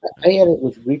 Oh, I edit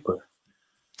with Reaper.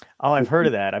 Oh, I've heard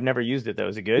of that. I've never used it though.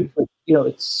 Is it good? But,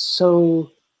 it's so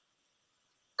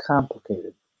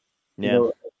complicated. Yeah.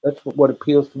 That's what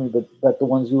appeals to me, but the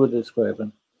ones you were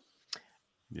describing.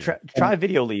 yeah. Try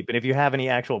Video Leap, and if you have any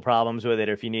actual problems with it,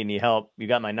 or if you need any help, you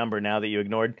got my number now that you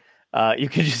ignored. You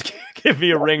can just give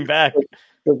me a ring back.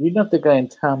 So you're not the guy in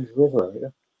Tom's River, are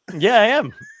you? Yeah, I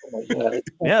am. Oh my God.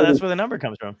 Yeah, that's where the number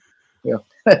comes from. Yeah.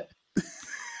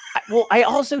 I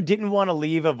also didn't want to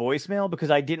leave a voicemail because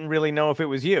I didn't really know if it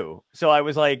was you. So I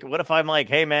was like, what if I'm like,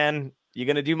 hey, man, you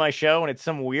going to do my show? And it's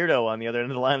some weirdo on the other end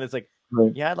of the line that's like,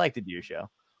 Right. yeah, I'd like to do your show.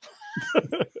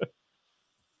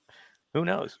 Who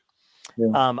knows?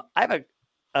 Yeah. I have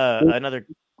another.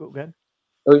 Go ahead.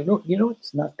 Oh,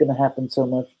 it's not going to happen so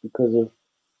much because of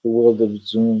the world of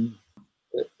Zoom.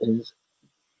 It's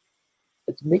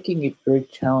making it very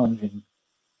challenging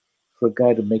for a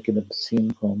guy to make an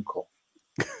obscene phone call.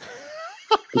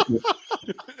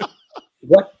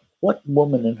 What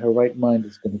woman in her right mind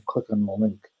is going to click on the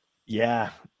link Yeah,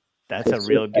 that's a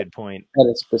real good point. at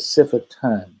a specific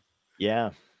time?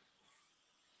 Yeah.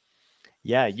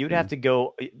 Yeah, you'd have to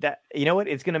go that. You know what?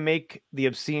 It's going to make the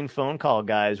obscene phone call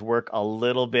guys work a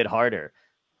little bit harder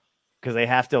because they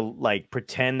have to like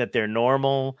pretend that they're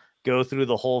normal, go through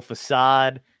the whole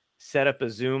facade, set up a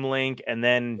Zoom link, and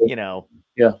then,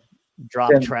 Yeah.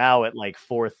 drop Then- trow at like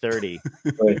 4:30.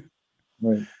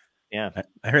 Right. Yeah.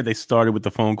 I heard they started with the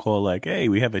phone call like, "Hey,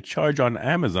 we have a charge on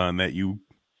Amazon that you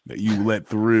let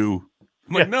through."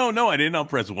 I'm like, no, I didn't. I'll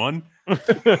press 1.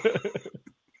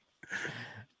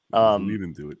 Lead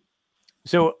into it.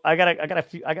 So I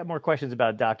got more questions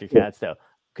about Dr. Katz though,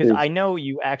 because Please. I know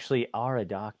you actually are a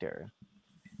doctor.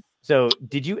 So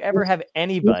did you ever have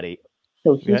anybody?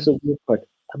 So here's the weird part.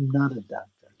 I'm not a doctor.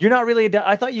 You're not really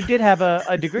I thought you did have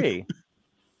a degree,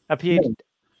 a PhD.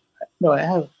 No, I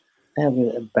have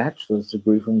a bachelor's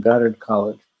degree from Goddard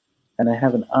College, and I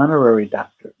have an honorary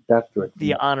doctorate.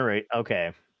 The honorary.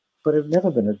 Okay. But I've never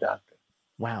been a doctor.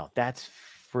 Wow, that's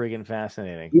friggin'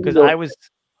 fascinating. Even Because though-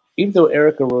 Even though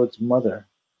Erica Rhodes' mother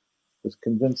was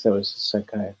convinced I was a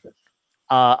psychiatrist.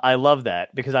 I love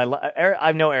that because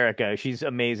I know Erica. She's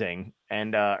amazing,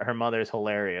 and her mother's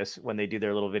hilarious when they do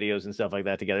their little videos and stuff like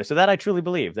that together. So that I truly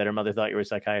believe that her mother thought you were a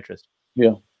psychiatrist.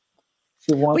 Yeah.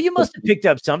 She wants But you must have picked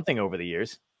up something over the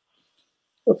years.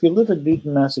 Well, if you live in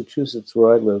Newton, Massachusetts,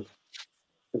 where I live,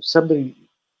 if somebody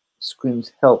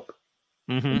screams help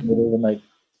Mm-hmm. in the middle of the night,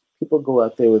 people go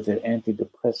out there with their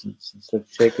antidepressants and start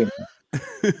shaking them.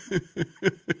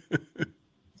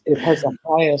 It has the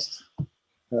highest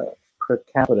per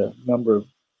capita number of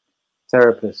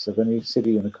therapists of any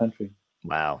city in the country.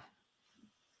 Wow.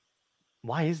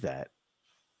 Why is that?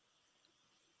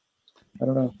 I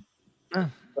don't know. Huh.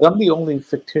 But I'm the only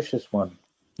fictitious one.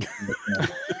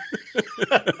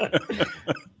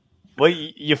 Well,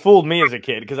 you fooled me as a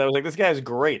kid because I was like, this guy's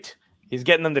great. He's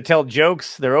getting them to tell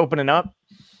jokes. They're opening up.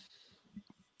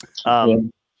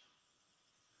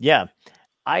 Yeah.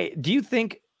 Do you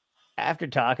think after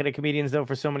talking to comedians though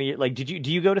for so many years, like, do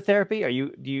you go to therapy? Are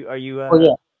you? Oh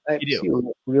yeah, I you do? see a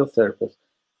real therapist,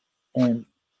 and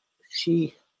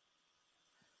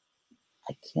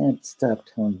I can't stop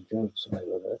telling jokes.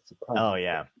 That's the problem. Oh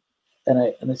yeah. And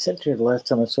I said to her the last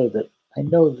time I saw her that I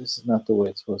know this is not the way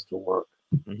it's supposed to work.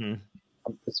 Mm-hmm.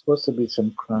 It's supposed to be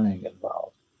some crying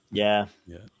involved. Yeah.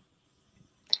 Yeah.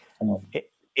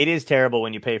 It is terrible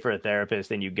when you pay for a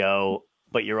therapist and you go,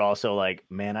 but you're also like,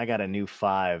 man, I got a new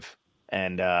 5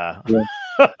 and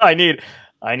I need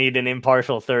an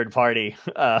impartial third party.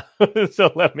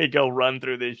 So let me go run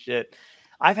through this shit.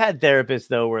 I've had therapists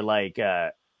though where like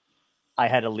I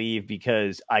had to leave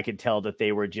because I could tell that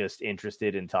they were just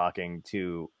interested in talking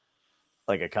to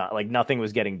like nothing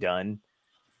was getting done.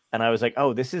 And I was like,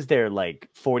 oh, this is their like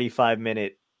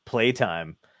 45-minute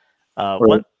playtime.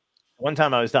 One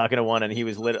time I was talking to one and he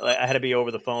was I had to be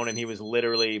over the phone and he was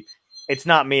literally, it's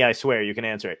not me, I swear, you can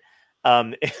answer it.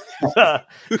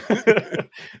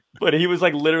 But he was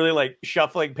like literally like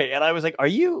shuffling paint, and I was like, "Are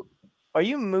you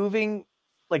moving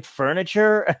like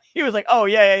furniture?" He was like, "Oh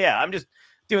yeah. I'm just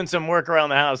doing some work around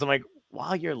the house." I'm like,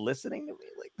 "While you're listening to me,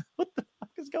 like, what the fuck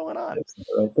is going on?"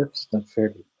 That's not fair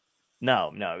to you.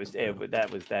 No,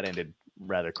 that ended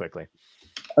rather quickly.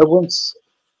 I once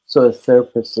saw a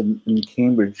therapist in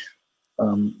Cambridge,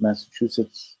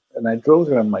 Massachusetts, and I drove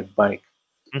there on my bike.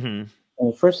 Mm-hmm.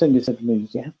 And the first thing he said to me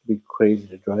is, "You have to be crazy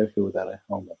to drive here without a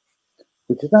helmet,"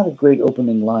 which is not a great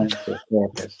opening line for a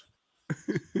therapist.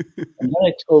 And then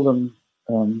I told him,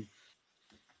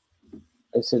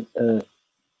 I said,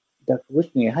 "Dr.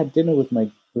 Whitney, I had dinner with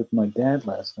my dad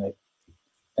last night,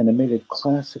 and I made a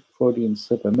classic Freudian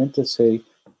slip. I meant to say,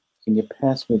 'Can you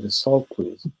pass me the salt,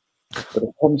 please?' But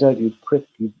it comes out, you prick,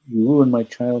 you ruined my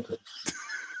childhood."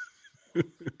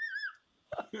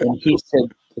 And he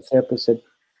said, the therapist said,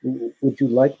 "Would you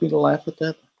like me to laugh at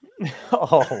that?"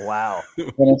 Oh wow!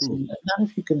 And I said, "Not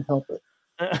if you can help it."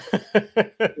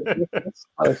 That's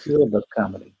how I feel about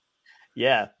comedy.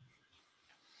 Yeah,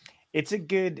 it's a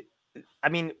good. I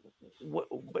mean,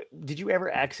 did you ever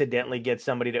accidentally get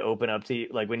somebody to open up to you,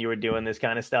 like when you were doing this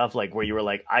kind of stuff, like where you were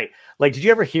like, did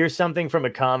you ever hear something from a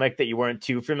comic that you weren't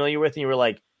too familiar with, and you were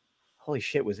like, "Holy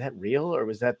shit, was that real, or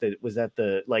was that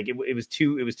the like it was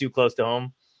too close to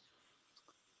home?"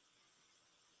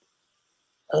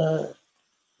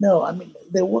 No, I mean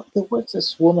there was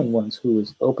this woman once who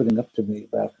was opening up to me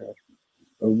about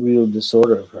a real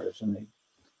disorder of hers, and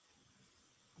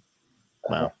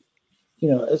Wow.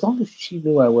 As long as she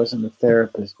knew I wasn't a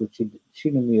therapist, which she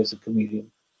knew me as a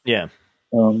comedian. Yeah.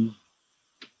 And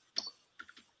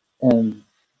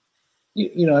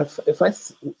if I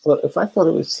thought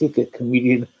it was seek a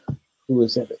comedian who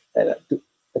was at the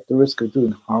risk of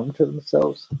doing harm to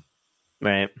themselves,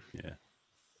 Right. Yeah.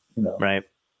 Right.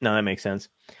 No, that makes sense.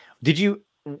 Did you,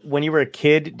 when you were a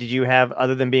kid, did you have,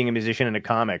 other than being a musician and a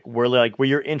comic, were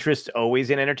your interests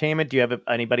always in entertainment? Do you have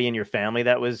anybody in your family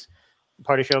that was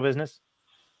part of show business?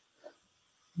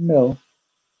 No.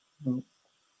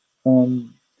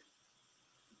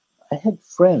 I had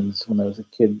friends when I was a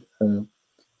kid.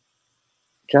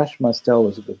 Josh Mostel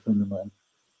was a good friend of mine,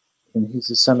 and he's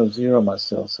the son of Zero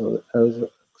Mostel, so I was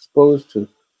exposed to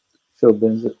show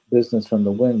business from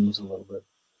the wings a little bit.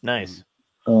 Nice.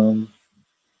 I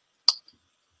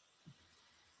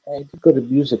did go to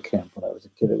music camp when I was a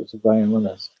kid. I was a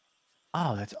violinist.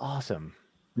 Oh, that's awesome.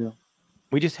 Yeah.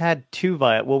 We just had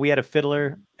we had a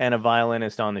fiddler and a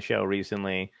violinist on the show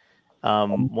recently.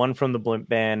 One from the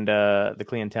band, The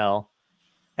Clientele,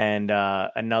 and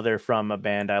another from a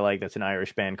band I like that's an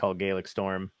Irish band called Gaelic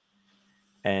Storm.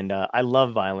 And I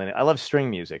love violin. I love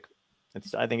string music.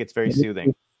 I think it's very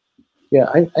soothing. Yeah,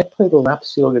 I play the lap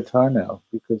steel guitar now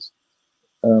because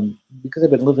I've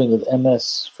been living with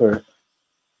MS for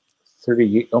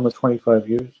 30, almost 25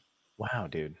 years. Wow,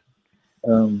 dude.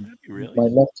 Really? My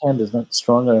left hand is not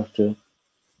strong enough to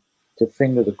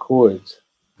finger the chords.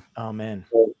 Oh man.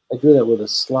 So I do that with a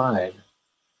slide.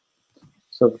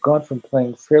 So I've gone from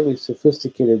playing fairly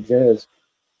sophisticated jazz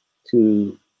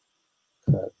to,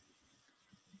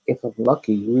 if I'm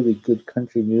lucky, really good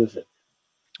country music.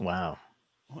 Wow.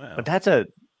 But that's a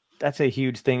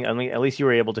huge thing. I mean, at least you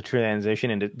were able to transition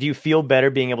into. Do you feel better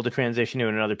being able to transition to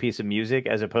another piece of music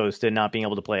as opposed to not being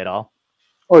able to play at all?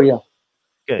 Oh yeah.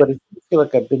 Good. But I feel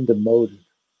like I've been demoted.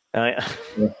 Yeah.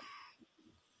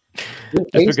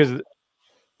 Just because.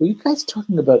 Were you guys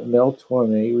talking about Mel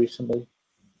Torme recently?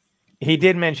 He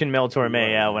did mention Mel Torme,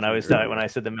 yeah, when I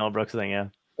said the Mel Brooks thing, yeah.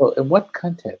 Oh, in what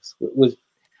context? Was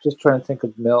just trying to think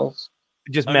of Mel's?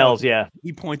 Just Mel's, yeah.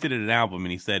 He pointed at an album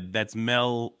and he said, "That's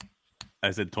Mel." I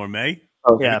said, "Torme."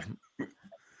 Oh, yeah.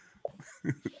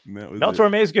 Mel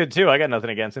Torme is good too. I got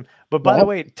nothing against him. But by the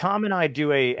way, Tom and I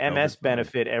do a MS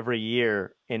benefit every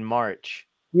year in March.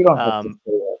 You don't have to say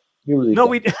that. You really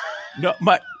don't. No,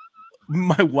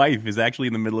 my wife is actually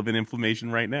in the middle of an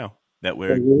inflammation right now. That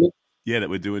we're that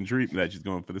we're doing treatment. That she's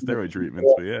going for the steroid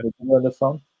treatments. But yeah, put her on the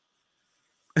phone.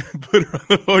 Put her on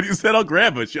the phone. You said I'll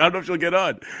grab her. I don't know if she'll get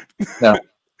on. No.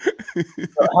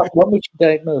 When was you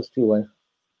diagnosed, too?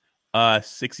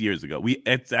 6 years ago.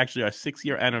 It's actually our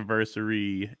 6-year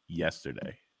anniversary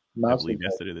yesterday. I believe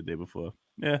yesterday, the day before.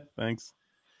 Yeah, thanks.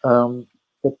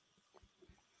 But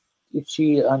is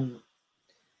she on?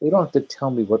 You don't have to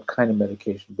tell me what kind of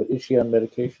medication, but is she on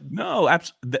medication? No,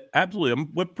 absolutely.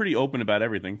 We're pretty open about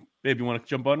everything. Babe, you want to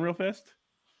jump on real fast?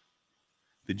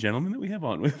 The gentleman that we have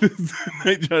on with us,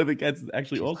 Jonathan Katz, is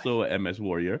actually also a MS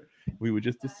warrior. We would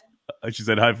just, she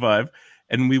said high five,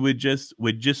 and we're just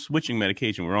switching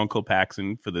medication. We're on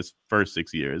Copaxone for this first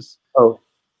 6 years. Oh,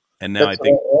 and now that's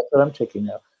what I'm taking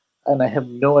now, and I have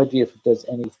no idea if it does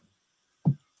anything.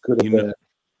 Good or You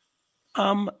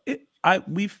know, bad?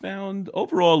 we found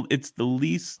overall it's the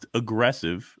least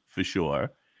aggressive for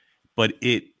sure, but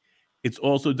it's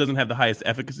also doesn't have the highest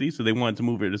efficacy. So they wanted to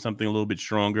move her to something a little bit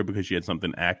stronger because she had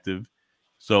something active.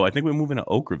 So I think we're moving to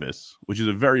Ocrevus, which is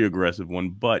a very aggressive one,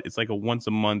 but it's like a once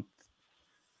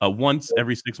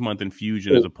every 6 month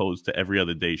infusion as opposed to every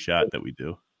other day shot that we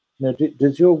do. Now,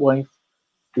 does your wife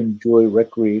enjoy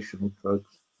recreational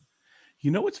drugs?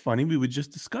 You know what's funny? We were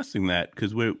just discussing that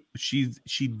because she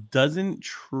doesn't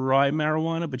try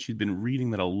marijuana, but she's been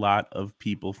reading that a lot of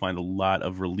people find a lot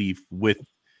of relief with.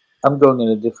 I'm going in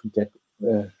a different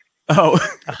Oh,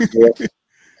 yeah.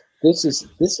 This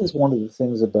is one of the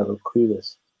things about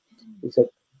Ocrevus, is that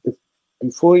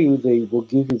before they will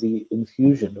give you the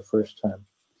infusion the first time.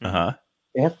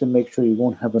 They have to make sure you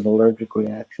won't have an allergic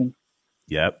reaction.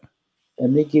 Yep.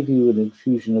 And they give you an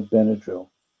infusion of Benadryl.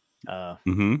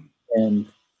 And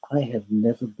I have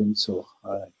never been so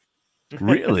high.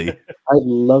 Really? I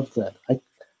love that. I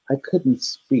couldn't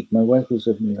speak. My wife was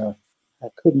with me. I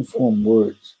couldn't form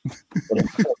words. But it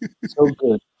felt so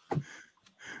good.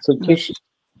 So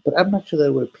but I'm not sure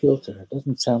that would appeal to her. It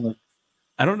doesn't sound like.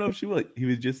 I don't know if she will. He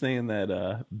was just saying that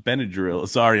Benadryl.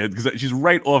 Sorry, because she's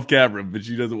right off camera, but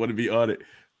she doesn't want to be on it.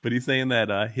 But he's saying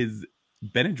that his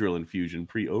Benadryl infusion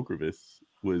pre-Ocrevus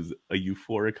was a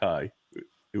euphoric high.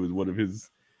 It was one of his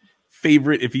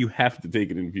favorite if you have to take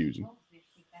an infusion.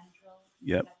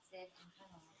 Yep.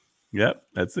 Yep,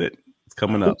 that's it. It's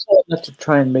coming up. Not to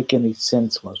try and make any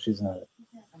sense while she's on it.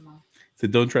 So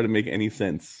don't try to make any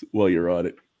sense while you're on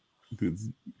it.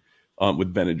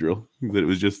 With Benadryl. That it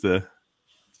was just a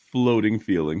floating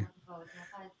feeling.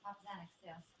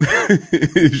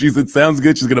 She said, sounds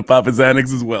good. She's going to pop a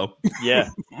Xanax as well. Yeah.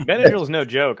 Benadryl's no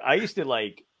joke. I used to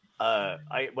when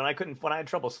I had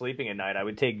trouble sleeping at night, I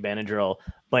would take Benadryl,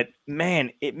 but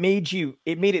man, it made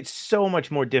it so much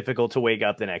more difficult to wake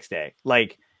up the next day.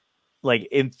 Like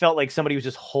it felt like somebody was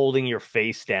just holding your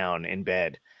face down in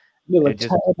bed. Yeah, like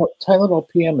Tylenol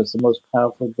PM is the most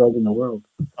powerful drug in the world.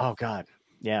 Oh God.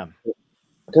 Yeah. It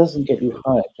doesn't get you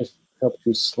high. It just helps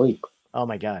you sleep. Oh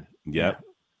my God. Yeah.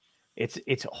 It's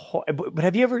but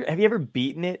have you ever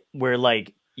beaten it where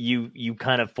like you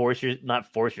kind of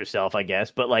not force yourself, I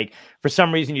guess, but like for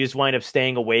some reason you just wind up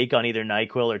staying awake on either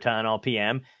NyQuil or Tylenol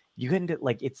PM. You get into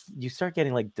you start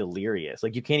getting like delirious.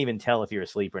 Like you can't even tell if you're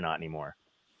asleep or not anymore.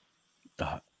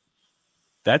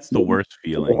 That's the worst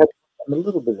feeling. I'm a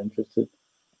little bit interested.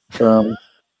 No,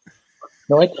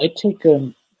 I take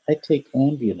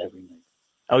Ambien every night.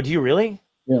 Oh, do you really?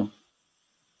 Yeah.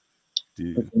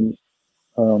 Dude.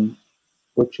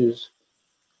 Which is,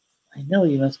 I know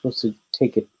you're not supposed to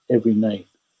take it every night,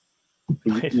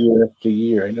 year after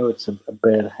year. I know it's a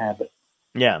bad habit.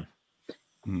 Yeah.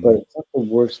 But it's not the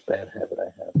worst bad habit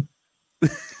I have.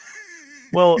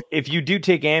 Well, if you do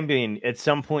take Ambien, at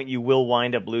some point you will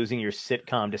wind up losing your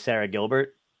sitcom to Sarah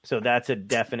Gilbert. So that's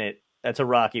a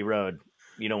rocky road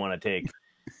you don't want to take.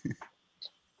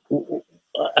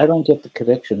 I don't get the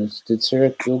connection. Did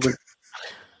Sarah Gilbert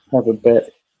have a bet?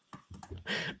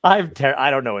 I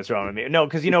don't know what's wrong with me. No,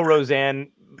 because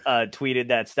Roseanne tweeted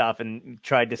that stuff and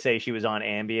tried to say she was on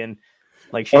Ambien,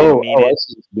 like she didn't mean it.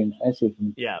 I see.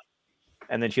 Yeah,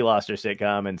 and then she lost her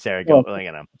sitcom, and Sarah Gilbert.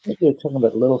 I think you were talking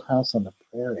about Little House on the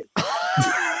Prairie.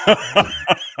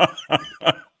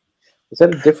 Is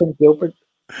that a different Gilbert?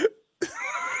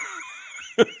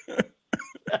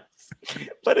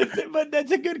 but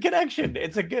that's a good connection.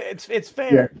 It's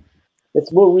fair. Yeah.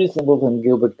 It's more reasonable than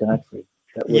Gilbert Gottfried.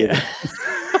 Yeah.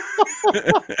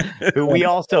 Who we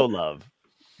also love.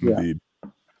 Yeah. Indeed.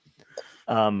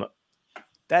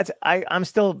 I'm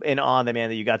still in awe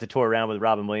that you got to tour around with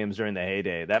Robin Williams during the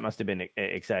heyday. That must have been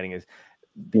exciting.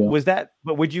 Was that?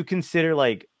 But would you consider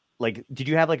like did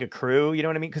you have like a crew? You know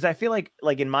what I mean? Because I feel like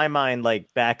in my mind,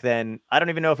 like back then, I don't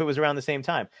even know if it was around the same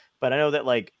time, but I know that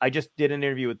like I just did an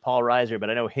interview with Paul Reiser, but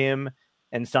I know him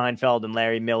and Seinfeld and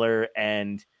Larry Miller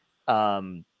and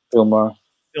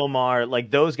Bill Maher, like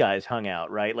those guys hung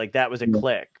out, right? Like that was a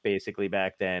clique basically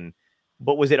back then.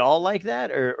 But was it all like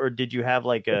that, or did you have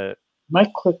like a? My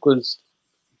clique was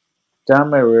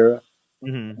Don Herrera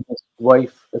and his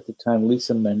wife at the time,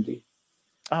 Lisa Mendy.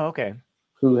 Oh, okay.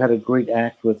 Who had a great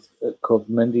act called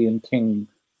Mendy and King.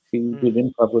 She did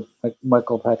improv with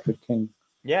Michael Patrick King.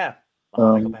 Yeah,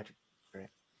 Michael Patrick. Great.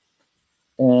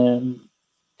 And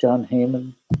John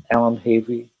Heyman, Alan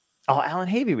Havey. Oh, Alan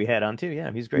Havey we had on too.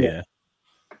 Yeah, he's great. Yeah.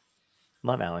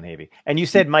 Love Alan Havey. And you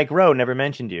said Mike Rowe never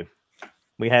mentioned you.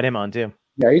 We had him on too.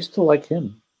 Yeah, I used to like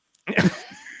him.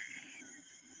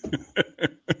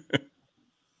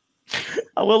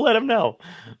 I will let him know.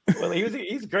 Well,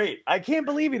 he's great. I can't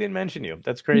believe he didn't mention you.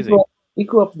 That's crazy. he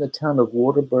grew up in the town of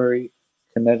Waterbury,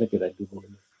 Connecticut, I do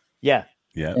believe. Yeah.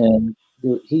 Yeah. And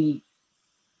he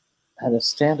had a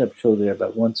stand-up show there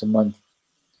about once a month,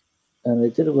 and they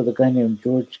did it with a guy named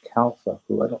George Calfa,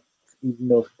 who I don't even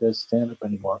know if he does stand-up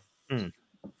anymore. Hmm.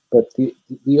 But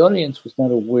the audience was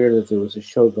not aware that there was a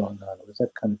show going on. It was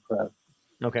that kind of crowd.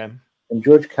 Okay. And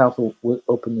George Calfa would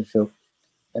open the show,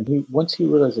 and once he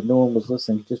realized that no one was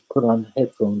listening, he just put on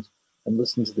headphones and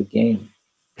listened to the game.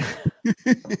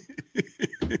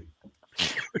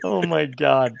 Oh my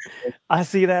God. I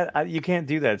see that. You can't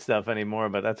do that stuff anymore,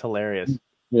 but that's hilarious.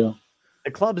 Yeah.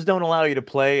 The clubs don't allow you to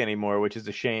play anymore, which is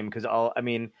a shame because all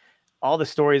the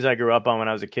stories I grew up on when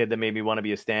I was a kid that made me want to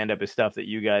be a stand-up is stuff that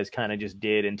you guys kind of just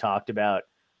did and talked about,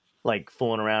 like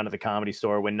fooling around at the Comedy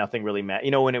Store when nothing really mattered.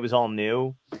 You know, when it was all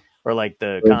new, or like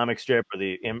the Right. comic strip or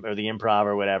the improv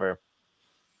or whatever.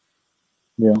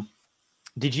 Yeah.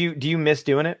 Do you miss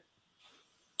doing it?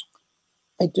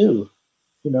 I do.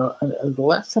 You know, and the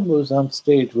last time I was on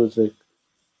stage was a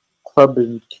club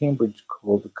in Cambridge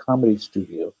called the Comedy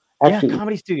Studio. Actually, yeah,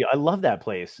 Comedy Studio. I love that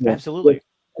place. yeah, Absolutely.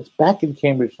 it's back in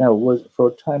Cambridge now. It was for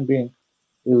a time being.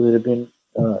 It would have been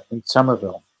in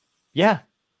Somerville. Yeah,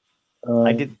 Um,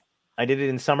 I did it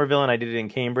in Somerville and I did it in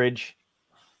Cambridge.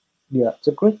 Yeah, it's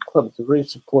a great club. It's a very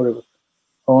supportive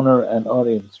owner and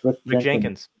audience. Rick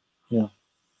Jenkins. Yeah.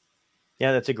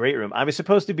 Yeah, that's a great room. I was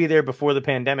supposed to be there before the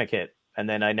pandemic hit, and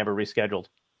then I never rescheduled.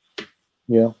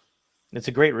 Yeah. It's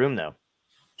a great room, though.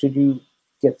 Did you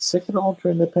get sick at all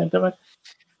during the pandemic?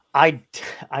 I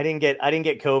didn't get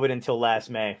COVID until last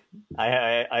May.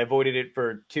 I avoided it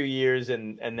for 2 years,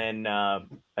 and then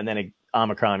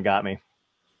Omicron got me.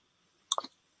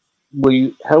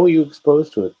 How were you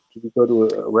exposed to it? Did you go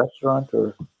to a restaurant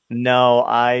or? No,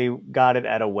 I got it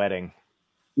at a wedding.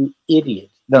 You idiot!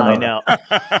 No, I know.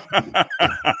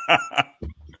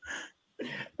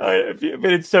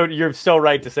 But it's so you're so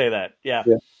right to say that. Yeah.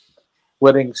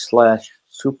 Wedding /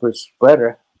 super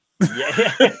spreader.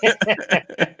 Yeah.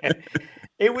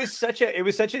 It was such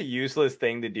a useless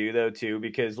thing to do though too,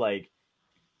 because like,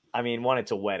 I mean, one,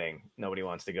 it's a wedding. Nobody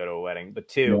wants to go to a wedding, but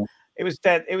two, Yeah.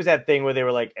 it was that thing where they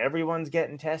were like, everyone's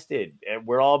getting tested.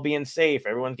 We're all being safe.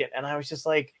 And I was just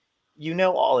like,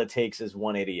 all it takes is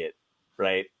one idiot,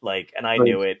 right? Like, and I Right.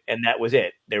 knew it, and that was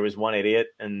it. There was one idiot,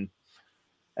 and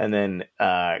then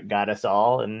got us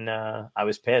all, and I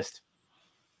was pissed.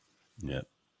 Yeah.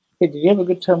 Hey, did you have a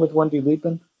good time with Wendy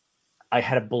Liebman? I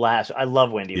had a blast. I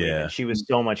love Wendy Yeah. Liebman. She was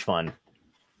so much fun.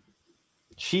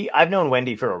 I've known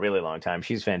Wendy for a really long time.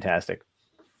 She's fantastic.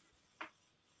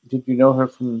 Did you know her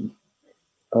from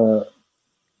the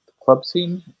club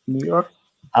scene in New York?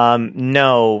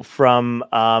 No, from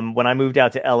when I moved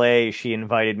out to LA, she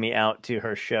invited me out to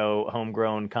her show,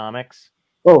 Homegrown Comics.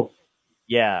 Oh,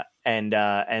 Yeah, and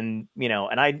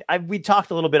we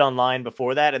talked a little bit online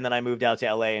before that, and then I moved out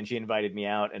to LA, and she invited me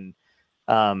out, and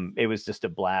it was just a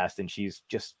blast. And she's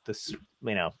just this,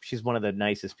 she's one of the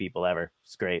nicest people ever.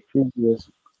 It's great. she is.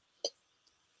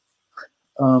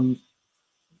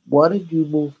 Why did you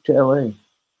move to LA?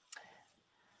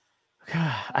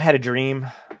 I had a dream,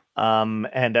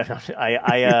 and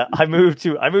I moved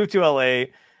to LA.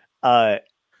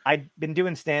 I'd been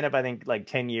doing stand up, I think, like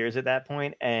 10 years at that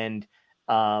point, and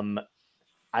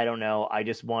I don't know. I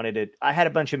just wanted it. I had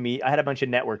a bunch of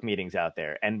network meetings out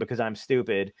there, and because I'm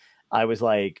stupid, I was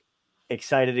like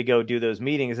excited to go do those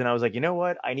meetings, and I was like, you know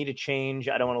what? I need a change.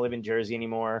 I don't want to live in Jersey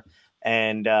anymore,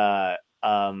 and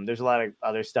there's a lot of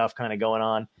other stuff kind of going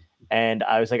on. And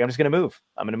I was like, I'm just going to move.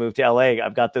 I'm going to move to LA.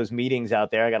 I've got those meetings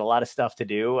out there. I got a lot of stuff to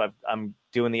do. I'm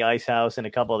doing the Ice House and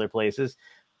a couple other places.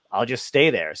 I'll just stay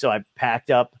there. So I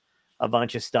packed up a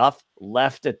bunch of stuff,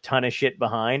 left a ton of shit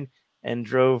behind, and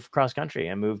drove cross country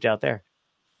and moved out there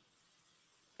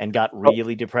and got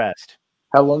really depressed.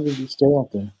 How long did you stay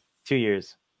out there? 2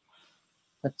 years.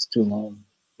 That's too long.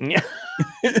 Yeah.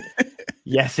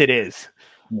 Yes, it is.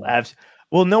 Yeah.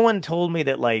 Well, no one told me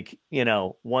that, like,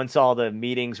 once all the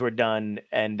meetings were done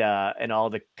and all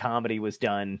the comedy was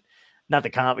done, not the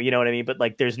comedy, you know what I mean? But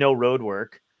like, there's no road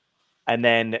work, and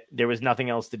then there was nothing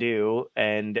else to do.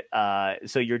 And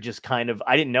so you're just kind of,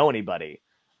 I didn't know anybody.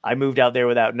 I moved out there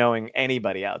without knowing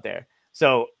anybody out there.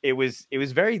 So it was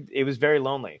very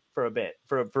lonely for a bit,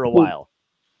 for a while.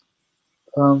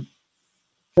 Yeah,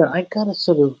 I gotta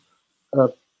sort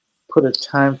of put a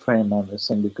time frame on this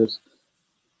thing because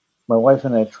my wife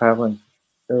and I are traveling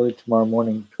early tomorrow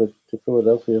morning to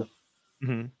Philadelphia.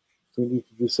 Mm-hmm. So we need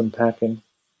to do some packing.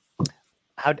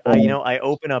 I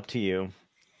open up to you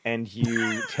and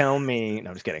you tell me,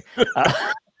 no, I'm just kidding.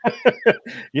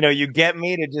 You get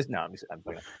me to just no. I'm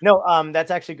playing. No,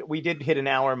 that's actually we did hit an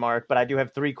hour mark, but I do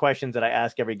have 3 questions that I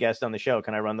ask every guest on the show.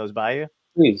 Can I run those by you?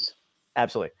 Please.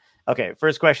 Absolutely. Okay,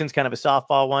 first question's kind of a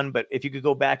softball one, but if you could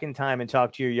go back in time and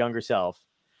talk to your younger self,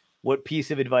 what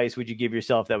piece of advice would you give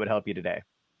yourself that would help you today?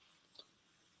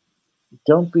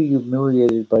 Don't be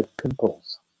humiliated by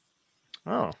pimples.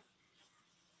 Oh,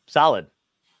 solid.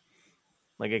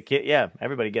 Like a kid, yeah.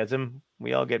 Everybody gets them.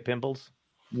 We all get pimples.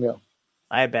 Yeah.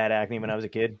 I had bad acne when I was a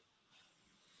kid.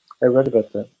 I read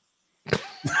about that.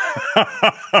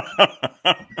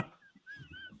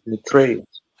 The trades.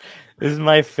 This is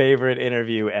my favorite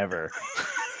interview ever.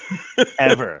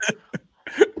 Ever.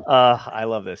 I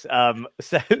love this.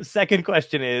 Second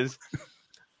question is,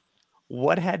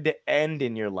 what had to end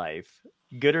in your life,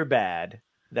 good or bad,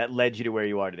 that led you to where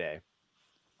you are today?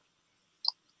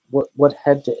 What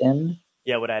had to end?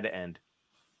 Yeah, what had to end?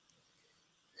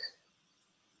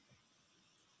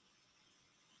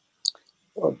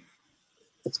 Well,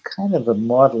 it's kind of a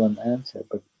maudlin answer,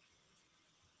 but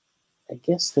I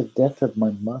guess the death of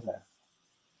my mother.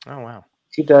 Oh, wow.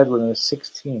 She died when I was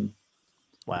 16.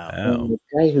 Wow. And the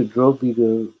guy who drove me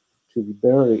to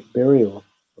the burial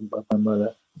of my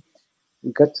mother,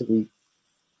 we got to the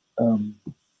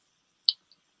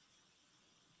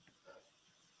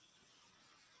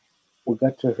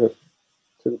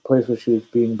the place where she was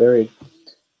being buried,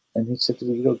 and he said to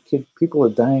me, kid, people are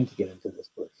dying to get into this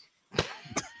place.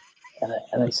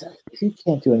 and I said, if you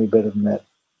can't do any better than that,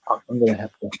 I'm going to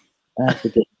have to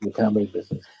get into the comedy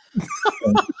business.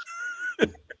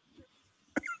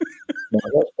 No,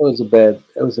 that was a bad.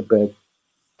 I was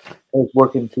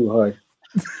working too hard.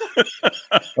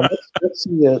 Let's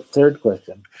see the third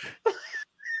question.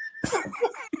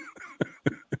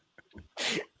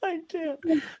 I can't.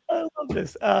 I love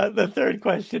this. The third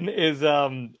question is,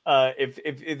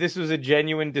 if this was a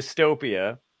genuine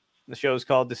dystopia, the show's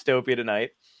called Dystopia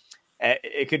Tonight.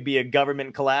 It could be a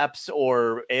government collapse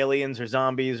or aliens or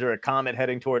zombies or a comet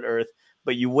heading toward Earth,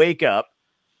 but you wake up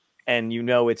and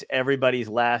it's everybody's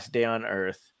last day on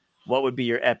Earth. What would be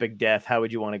your epic death? How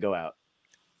would you want to go out?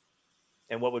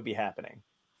 And what would be happening?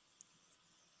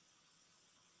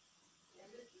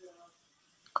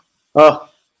 Oh,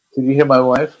 did you hear my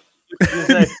wife?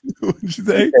 What did you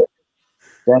say?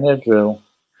 Benadryl.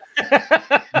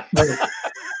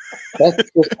 That's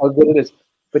just how good it is.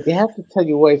 But you have to tell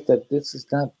your wife that this is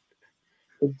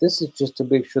just to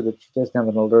make sure that she doesn't have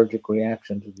an allergic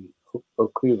reaction to the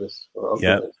Ocrevus or Ocrevus.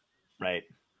 Yep. Right.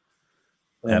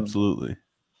 Absolutely.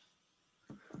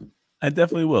 I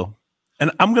definitely will.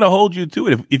 And I'm going to hold you to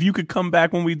it. If you could come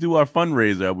back when we do our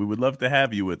fundraiser, we would love to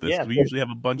have you with us. Yeah, we usually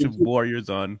have a bunch of warriors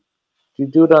on. Do you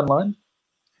do it online?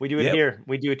 We do it here.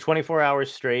 We do it 24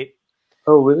 hours straight.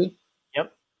 Oh, really?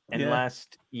 Yep. And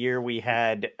last year we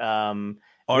had Art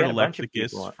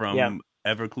Electricus from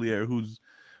Everclear, who's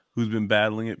been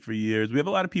battling it for years. We have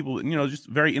a lot of people, just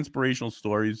very inspirational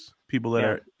stories, people that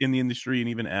are in the industry and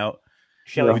even out.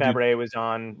 Shelley Fabre was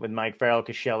on with Mike Farrell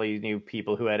because Shelley knew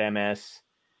people who had MS.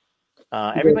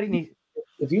 Everybody needs.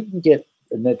 If you can get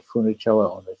Annette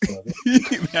Funicello on this show,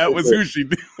 that was who she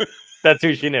knew. That's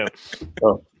who she knew.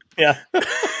 Oh, yeah.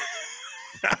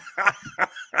 I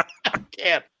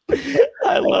can't.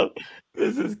 I love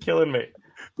this. Is killing me.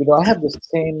 I have the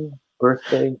same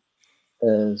birthday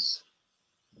as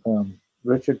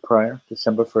Richard Pryor,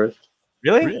 December 1st.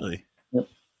 Really? Really? Yep.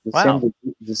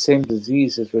 The same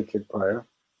disease as Richard Pryor.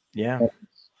 Yeah.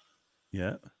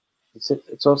 Yeah.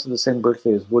 It's also the same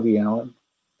birthday as Woody Allen.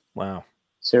 Wow.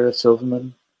 Sarah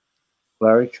Silverman,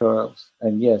 Larry Charles,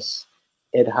 and yes,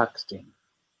 Ed Hochstein.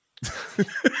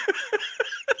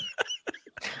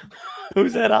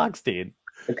 Who's Ed Hochstein?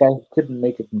 The guy who couldn't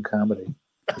make it in comedy.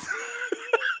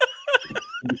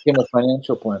 He became a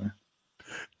financial planner.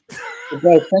 So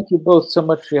guys, thank you both so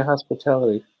much for your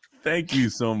hospitality. Thank you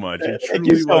so much. It Thank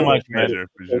you so much, a pleasure,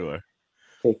 for sure.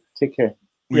 Okay, take care.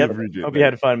 Hope you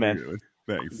had fun, man.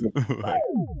 Thanks.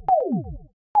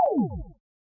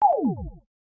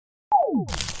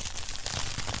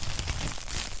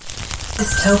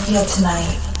 Dystopia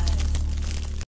Tonight.